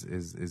married is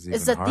even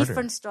It's a harder.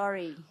 different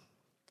story.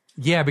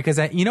 Yeah, because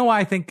you know why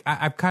I think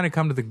I've kind of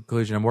come to the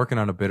conclusion. I'm working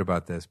on a bit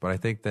about this, but I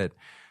think that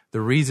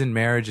the reason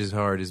marriage is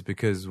hard is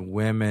because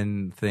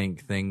women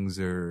think things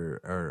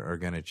are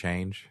going to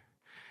change,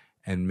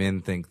 and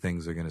men think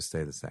things are going to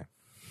stay the same.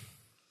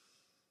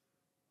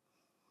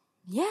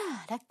 Yeah,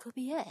 that could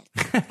be it.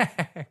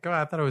 God,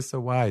 I thought I was so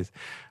wise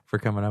for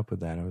coming up with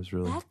that. I was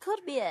really That could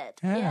be it.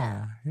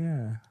 yeah.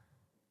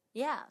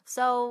 Yeah.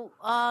 So,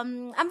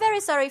 I'm very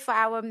sorry for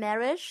our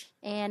marriage.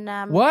 And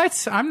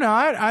What? I'm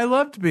not. I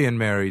loved being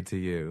married to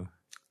you.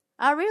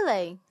 Oh,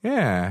 really?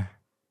 Yeah.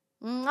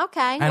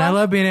 Okay. And I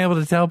love being able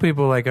to tell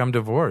people like I'm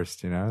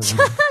divorced, you know?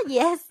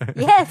 yes,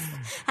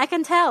 I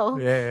can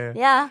tell.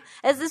 Yeah.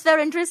 It's just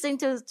very interesting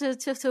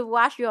to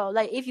watch your,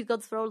 like, if you go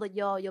through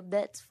your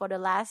bits for the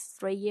last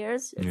 3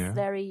 years, it's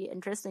very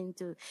interesting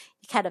to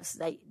kind of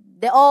like,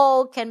 they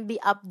all can be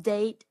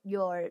update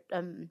your,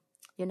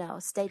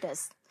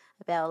 status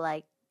about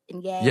like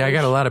engaged. Yeah, I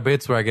got a lot of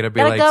bits where I gotta be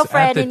Got a like,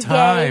 girlfriend, at the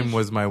time engaged.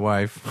 was my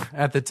wife.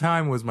 At the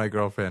time was my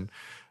girlfriend.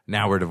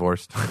 Now we're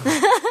divorced.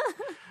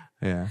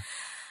 Yeah.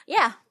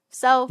 Yeah.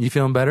 So, You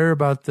feeling better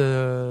about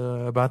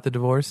the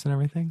divorce and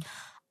everything?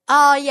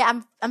 oh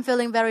yeah, I'm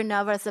feeling very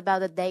nervous about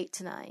the date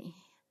tonight.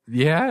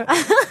 Yeah?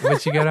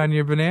 What you got on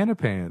your banana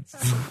pants?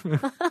 You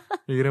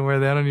gonna wear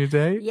that on your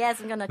date? Yes,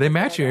 I'm gonna. They just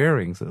match wear your that.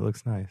 earrings. It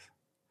looks nice.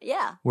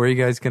 Yeah. Where are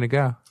you guys gonna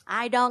go?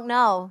 I don't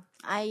know.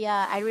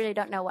 I really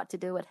don't know what to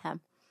do with him.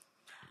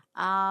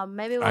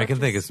 Maybe I can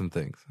think of some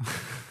things.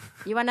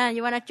 You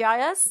wanna join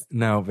us?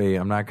 No, V,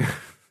 I'm not gonna.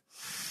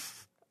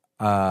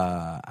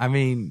 I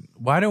mean,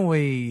 why don't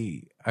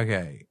we?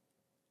 Okay,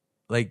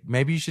 like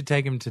maybe you should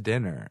take him to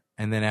dinner,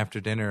 and then after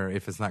dinner,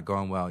 if it's not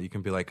going well, you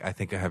can be like, "I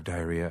think I have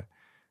diarrhea,"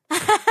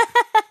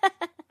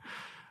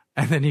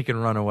 and then he can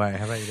run away.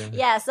 How about you do that?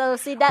 Yeah. So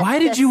see that. Why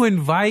did you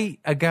invite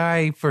a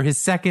guy for his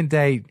second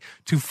date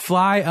to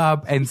fly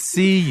up and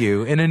see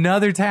you in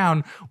another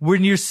town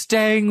when you're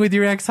staying with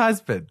your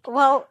ex-husband?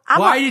 Well,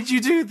 Why did you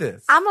do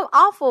this? I'm an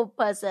awful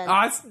person.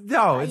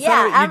 No, it's Yeah,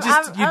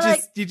 not. I'm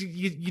like-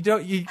 You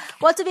don't.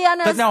 Well, to be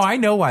honest, But no, I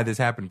know why this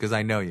happened because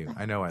I know you.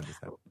 I know why this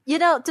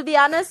happened. to be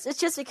honest, it's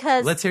just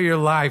because Let's hear your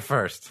lie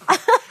first.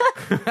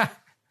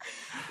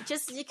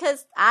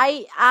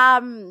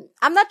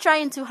 I'm not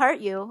trying to hurt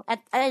you.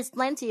 I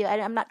explained to you,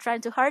 I'm not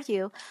trying to hurt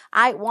you.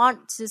 I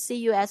want to see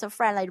you as a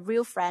friend, like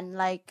real friend.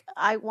 Like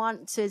I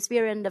want to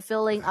experience the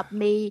feeling of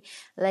me,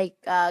 like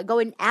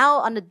going out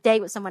on a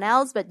date with someone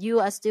else, but you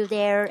are still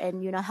there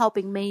and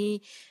helping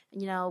me,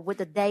 with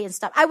the date and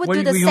stuff. I would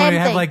do the you same want to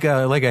have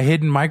thing. like a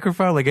hidden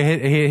microphone, like a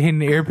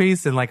hidden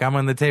earpiece, and like I'm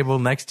on the table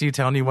next to you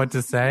telling you what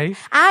to say?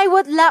 I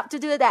would love to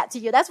do that to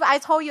you. That's why I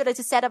told you that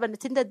to set up a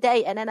Tinder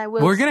date, and then I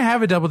will. We're gonna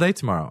have a double date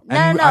tomorrow, No,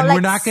 and, no, and like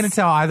we're not gonna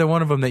tell either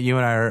one of them that you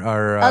and I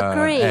are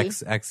Agree.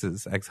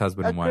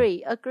 ex-husband and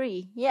wife.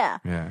 Agree. Yeah.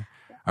 Yeah.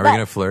 Are we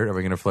gonna flirt? Are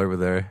we gonna flirt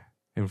with her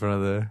in front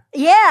of the?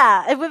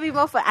 Yeah, it would be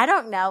more fun. I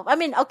don't know. I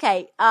mean,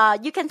 okay.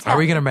 You can tell. Are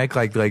we gonna make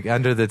like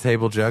under the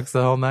table jokes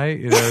the whole night?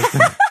 You know,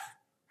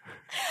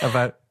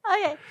 about.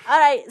 Okay. All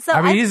right. So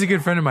I mean, he's a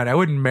good friend of mine. I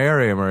wouldn't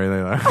marry him or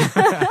anything like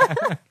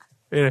that.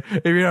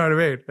 If you know what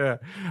I mean. Yeah.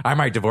 I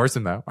might divorce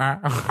him though.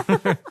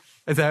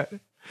 Is that?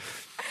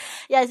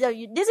 yeah. So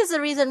this is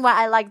the reason why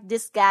I like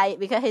this guy,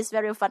 because he's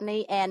very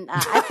funny, and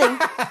I think.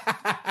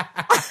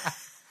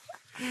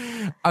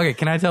 Okay,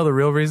 can I tell the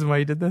real reason why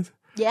you did this?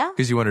 Yeah.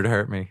 Because you wanted to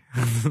hurt me.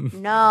 No.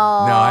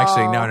 No,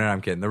 actually, no, I'm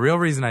kidding. The real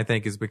reason I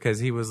think is because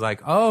he was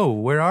like, "Oh,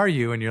 where are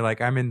you?" And you're like,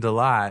 "I'm in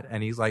Dalat,"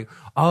 and he's like,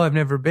 "Oh, I've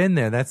never been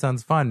there. That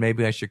sounds fun.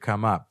 Maybe I should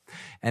come up."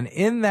 And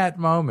in that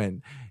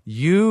moment,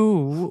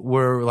 you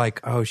were like,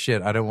 "Oh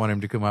shit, I don't want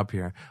him to come up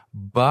here,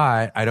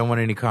 but I don't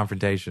want any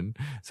confrontation."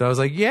 So I was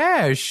like,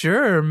 "Yeah,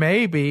 sure,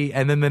 maybe."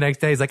 And then the next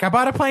day, he's like, "I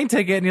bought a plane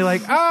ticket," and you're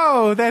like,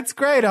 "Oh, that's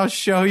great. I'll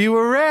show you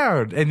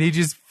around." And you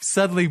just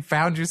suddenly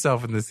found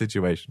yourself in this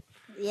situation.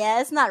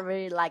 Yeah, it's not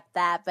really like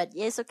that, but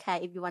it's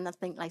okay if you want to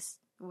think like.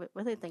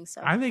 Really think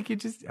so. I think you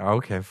just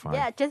okay, fine.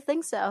 Yeah, just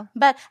think so.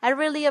 But I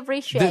really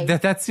appreciate.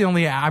 That's the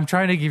only. I'm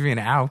trying to give you an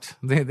out.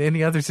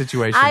 Any other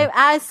situation?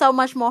 I so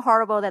much more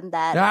horrible than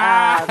that.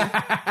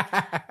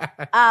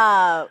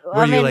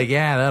 Were you like,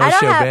 yeah, that'll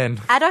show Ben?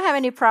 I don't have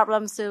any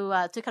problems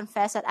to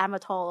confess that I'm a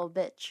total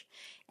bitch.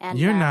 And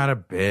you're not a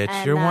bitch.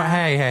 and, You're one.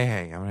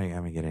 Hey! I'm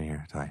gonna get in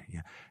here. Tell you,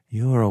 yeah,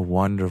 you are a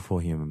wonderful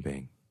human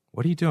being.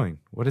 What are you doing?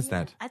 What is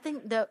that? I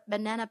think the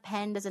banana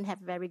pen doesn't have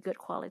very good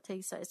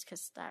quality, so it's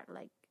just that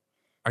like.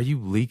 Are you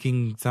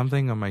leaking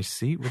something on my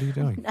seat? What are you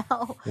doing?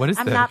 No, What is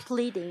I'm that? not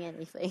pleading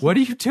anything. What are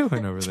you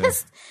doing over there?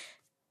 Just,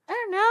 I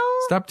don't know.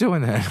 Stop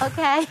doing that.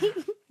 Okay.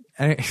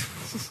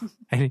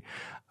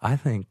 I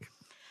think.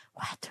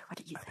 What? What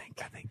do you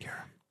think? I think you're.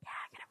 Yeah,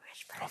 I'm gonna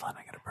whisper. Hold on,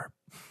 I gotta burp.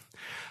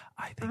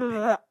 I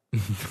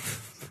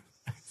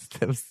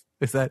think.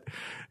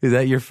 Is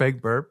that your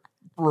fake burp?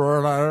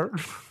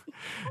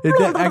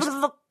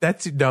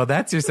 That's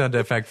your sound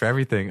effect for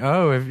everything.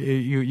 Oh, if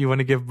you want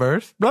to give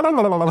birth?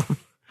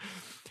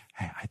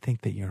 I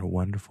think that you're a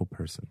wonderful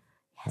person.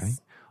 Yes. Right?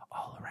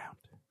 All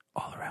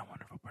around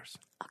wonderful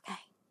person. Okay.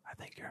 I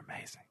think you're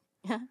amazing.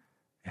 Yeah.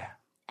 Yeah.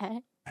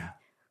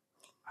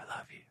 I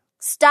love you.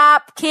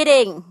 Stop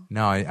kidding.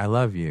 No, I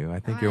love you. I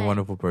think you're a Right.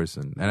 wonderful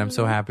person. And I'm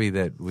so happy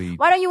that we...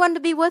 Why don't you want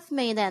to be with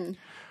me then?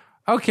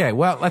 Okay,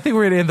 well, I think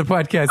we're going to end the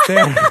podcast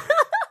there.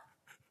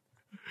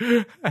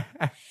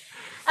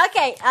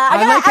 Okay.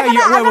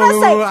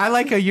 I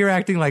like how you're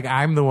acting like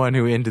I'm the one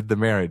who ended the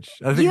marriage.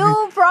 I think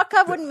You broke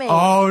up with me.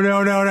 Oh,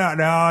 no,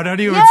 don't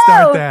even You!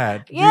 start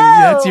that. You!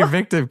 That's your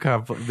victim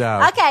compliment.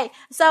 No. Okay,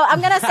 so I'm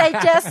gonna say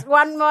just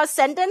one more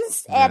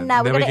sentence, and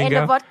Yeah. we're Then we gonna can end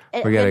go? the pod.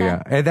 We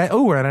gotta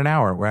go. We're at an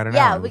hour. We're at an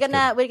hour. Yeah, we're That's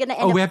gonna good. end.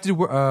 Oh, we the- have to do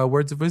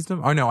words of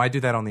wisdom? Oh, no, I do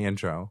that on the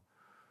intro.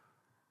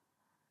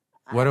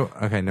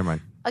 Okay, never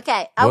mind.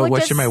 Okay, I would What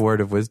just should my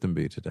word of wisdom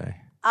be today?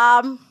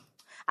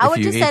 I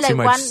would just say like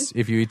one.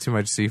 If you eat too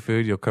much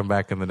seafood, you'll come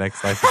back in the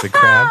next life as a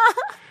crab.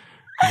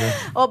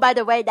 Oh, by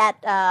the way,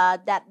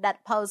 that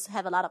post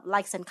have a lot of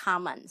likes and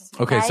comments.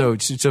 Okay, so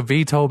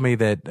V told me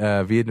that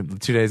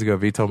 2 days ago,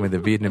 V told me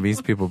that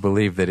Vietnamese people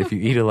believe that if you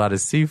eat a lot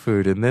of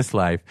seafood in this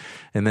life,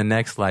 in the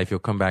next life, you'll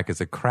come back as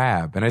a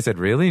crab. And I said,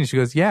 really? And she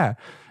goes, yeah.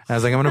 And I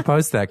was like, I'm going to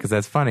post that because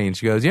that's funny. And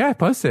she goes, yeah,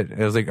 post it.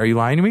 And I was like, are you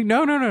lying to me?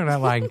 No, not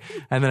lying.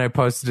 And then I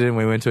posted it and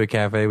we went to a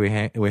cafe.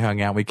 We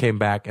hung out. We came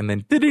back and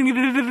then all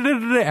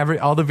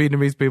the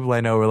Vietnamese people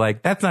I know were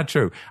like, that's not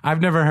true. I've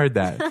never heard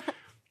that.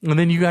 And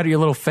then you got your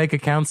little fake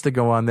accounts to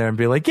go on there and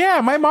be like, yeah,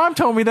 my mom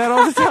told me that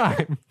all the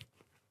time.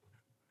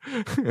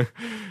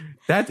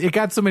 It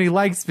got so many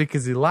likes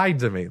because he lied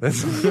to me.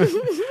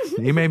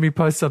 He made me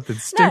post something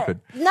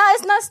stupid. No,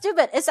 it's not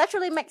stupid. It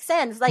actually makes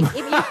sense. Like if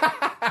you,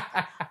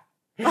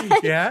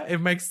 Yeah,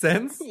 it makes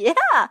sense. yeah.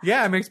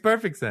 Yeah, it makes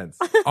perfect sense.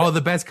 Oh,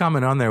 the best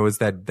comment on there was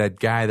that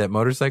guy, that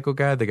motorcycle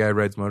guy, the guy who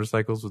rides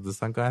motorcycles with the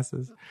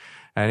sunglasses.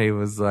 And he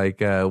was like,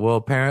 well,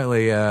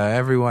 apparently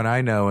everyone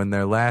I know in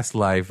their last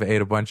life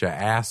ate a bunch of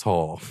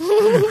asshole.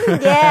 Yeah,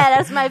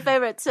 that's my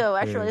favorite too.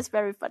 Actually, it's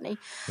very funny.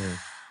 Yeah.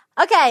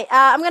 Okay,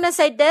 I'm gonna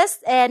say this,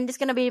 and it's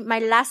gonna be my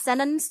last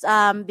sentence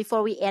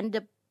before we end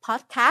the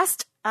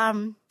podcast.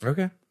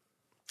 Okay.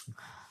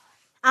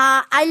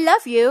 I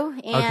love you.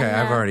 And,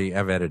 Okay,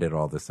 I've edited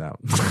all this out.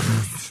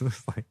 It's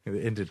like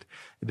it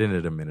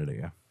ended a minute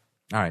ago.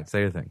 All right,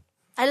 say your thing.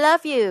 I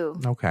love you,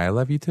 Okay, I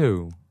love you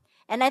too.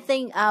 and I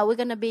think we're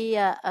gonna be.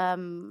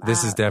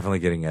 This is definitely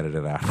getting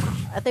edited out.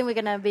 I think we're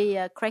gonna be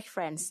great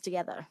friends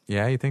together.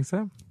 Yeah, you think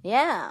so?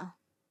 Yeah,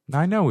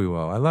 I know we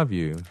will. I love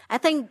you. I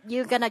think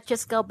you're gonna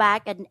just go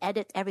back and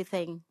edit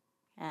everything.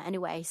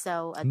 Anyway,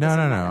 so No.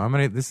 doesn't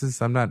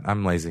matter.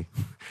 I'm lazy.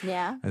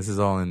 Yeah. This is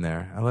all in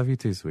there. I love you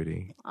too,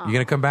 sweetie. You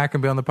gonna come back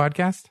and be on the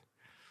podcast?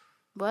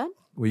 What?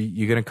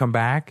 You gonna come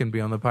back and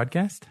be on the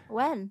podcast?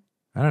 When?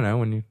 I don't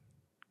know.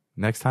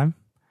 Next time?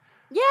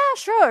 Yeah,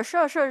 sure.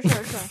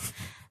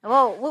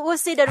 Well, we'll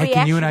see the Hey, reaction.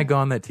 can you and I go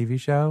on that TV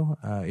show?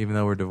 Even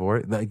though we're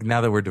divorced, like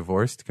now that we're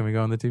divorced, can we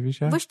go on the TV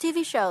show? Which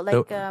TV show?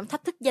 Like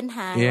Thách thức danh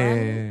hài.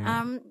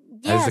 Yeah.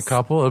 Yes. As a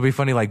couple, it'll be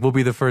funny. Like we'll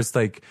be the first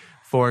like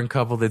foreign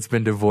couple that's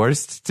been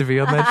divorced to be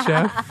on that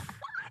show,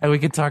 and we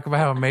can talk about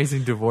how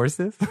amazing divorce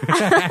is.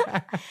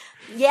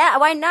 Yeah,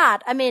 why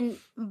not? I mean,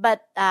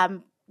 but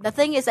the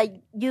thing is that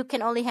you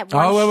can only have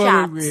one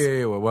shot.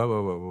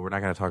 Whoa. We're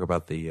not going to talk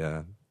about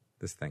the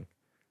this thing.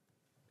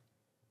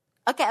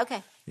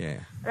 Okay. Yeah.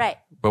 Right.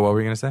 But what were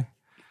you going to say?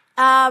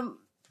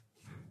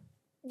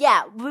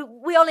 Yeah,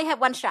 we only have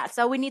one shot,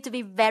 so we need to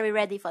be very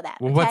ready for that.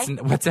 Well, okay?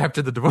 what's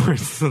after the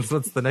divorce?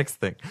 What's the next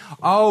thing?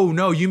 Oh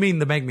no, you mean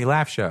the Make Me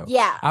Laugh show?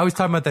 Yeah. I was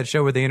talking about that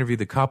show where they interview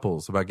the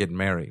couples about getting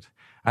married.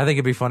 I think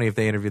it'd be funny if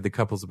they interviewed the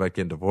couples about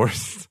getting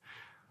divorced.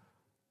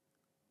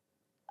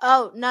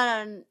 Oh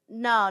no,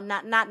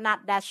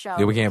 not that show.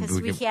 Yeah, we can't-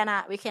 because we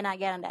cannot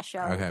get on that show.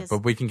 Okay, because-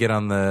 but we can get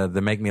on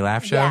the Make Me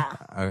Laugh show. Yeah.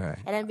 Okay.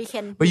 and then we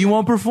can. But you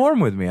won't perform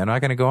with me. I'm not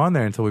going to go on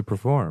there until we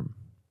perform.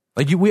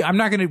 Like I'm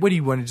not going to. What do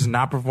you want to just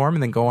not perform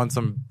and then go on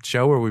some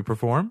show where we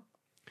perform?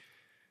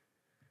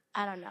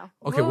 I don't know.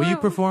 Okay, will you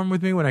perform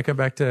with me when I come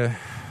back to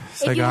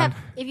Saigon?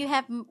 If you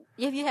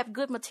have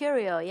good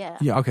material, yeah.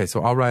 Yeah. Okay,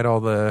 so I'll write all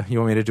the. You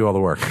want me to do all the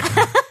work?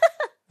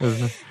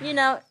 You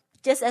know,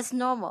 just as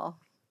normal,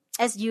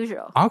 as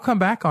usual. I'll come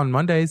back on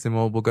Mondays and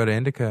we'll go to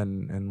Indica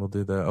and we'll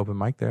do the open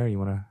mic there. You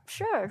want to?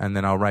 Sure. And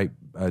then I'll write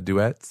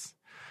duets.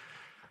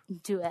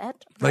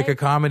 Duet. Like right? a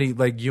comedy,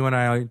 like you and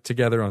I are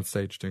together on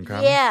stage doing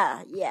comedy.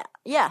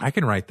 Yeah. I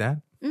can write that.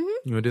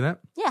 Mm-hmm. You want to do that?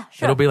 Yeah,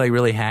 sure. It'll be like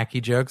really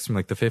hacky jokes from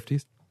like the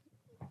 50s.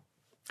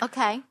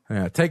 Okay.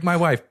 Yeah, take my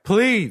wife,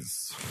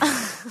 please.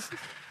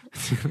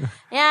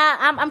 Yeah,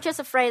 I'm just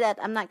afraid that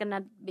I'm not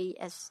gonna be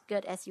as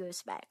good as you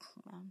expect.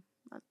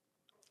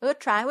 We'll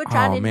try.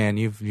 Oh man,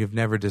 you've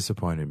never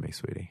disappointed me,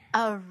 sweetie.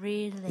 Oh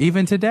really?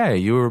 Even today,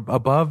 you were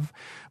above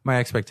my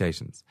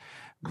expectations.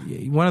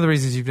 One of the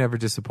reasons you've never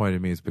disappointed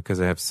me is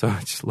because I have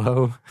such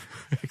low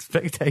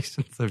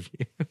expectations of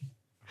you.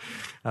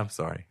 I'm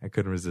sorry, I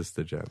couldn't resist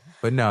the joke.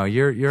 But no,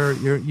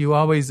 you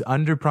always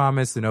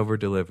underpromise and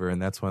overdeliver, and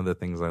that's one of the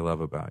things I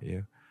love about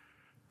you.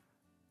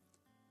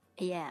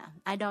 Yeah,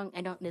 I don't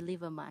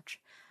deliver much.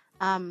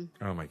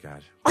 Oh my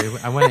god!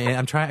 I want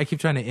to. I keep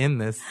trying to end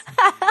this.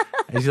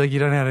 It's like you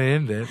don't know how to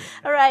end it.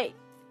 All right.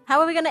 How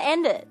are we gonna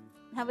end it?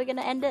 How are we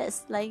gonna end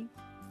this? Like,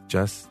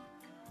 just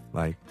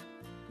like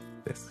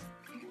this.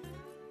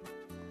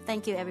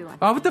 Thank you, everyone.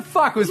 Oh, what the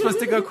fuck? We're supposed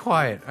to go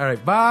quiet. All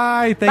right,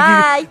 bye.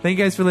 Bye. You. Thank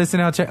you guys for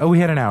listening. I'll check. Oh, we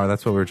had an hour.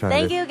 That's what we were trying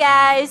Thank to do. you,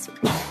 guys.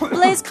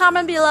 Please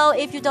comment below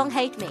if you don't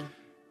hate me.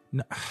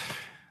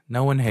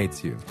 No one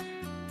hates you.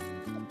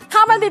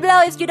 Comment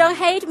below if you don't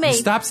hate me.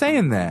 Stop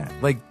saying that.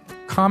 Like,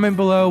 comment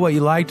below what you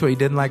liked, what you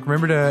didn't like.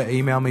 Remember to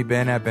email me,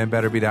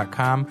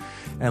 ben@benbetterbe.com.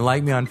 And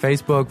like me on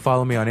Facebook.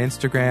 Follow me on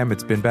Instagram.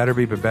 It's Ben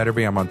Betterbe, Ben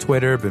Betterbe. I'm on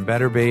Twitter, Ben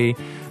Betterbe.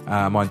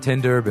 I'm on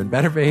Tinder, Ben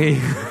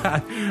Betterbe.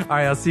 All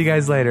right, I'll see you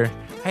guys later.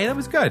 Hey, that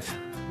was good.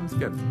 That was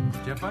good.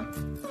 Did you have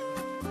fun?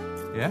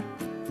 Yeah?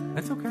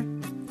 That's okay.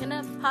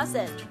 Gonna pause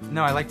it.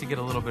 No, I like to get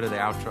a little bit of the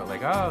outro.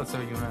 Like, oh, so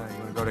you wanna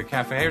go to a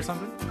cafe or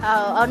something?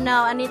 Oh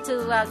no, I need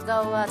to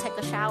go take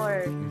a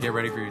shower. And get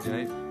ready for your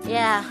date?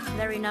 Yeah,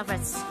 very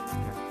nervous. Okay.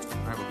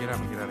 All right, well, get up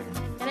and get out of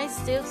here. Can I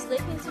still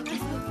sleep into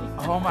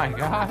my Oh my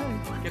god.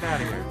 Get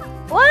out of here.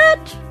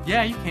 What?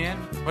 Yeah, you can.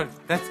 But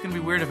that's going to be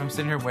weird if I'm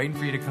sitting here waiting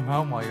for you to come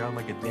home while you're on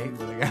like a date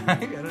with a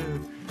guy.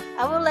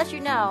 I will let you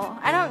know.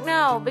 I don't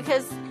know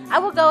because I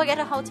will go get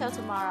a hotel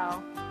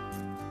tomorrow.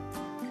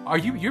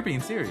 You're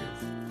being serious?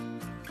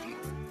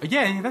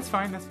 Yeah, that's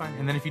fine. That's fine.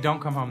 And then if you don't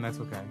come home, that's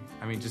okay.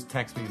 I mean, just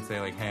text me and say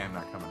like, hey, I'm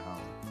not coming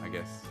home. I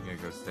guess you're going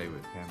to go stay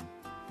with him.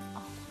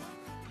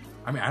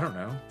 I mean, I don't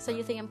know. So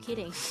you think I'm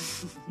kidding?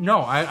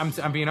 No,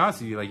 I'm being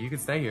honest with you. Like, you can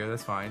stay here.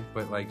 That's fine.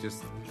 But like,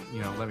 just,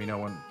 let me know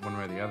one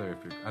way or the other.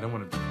 I don't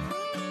want to.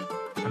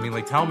 I mean,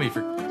 like, tell me if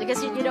you're.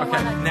 Because you don't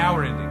okay, want to. now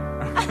we're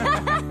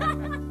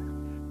ending.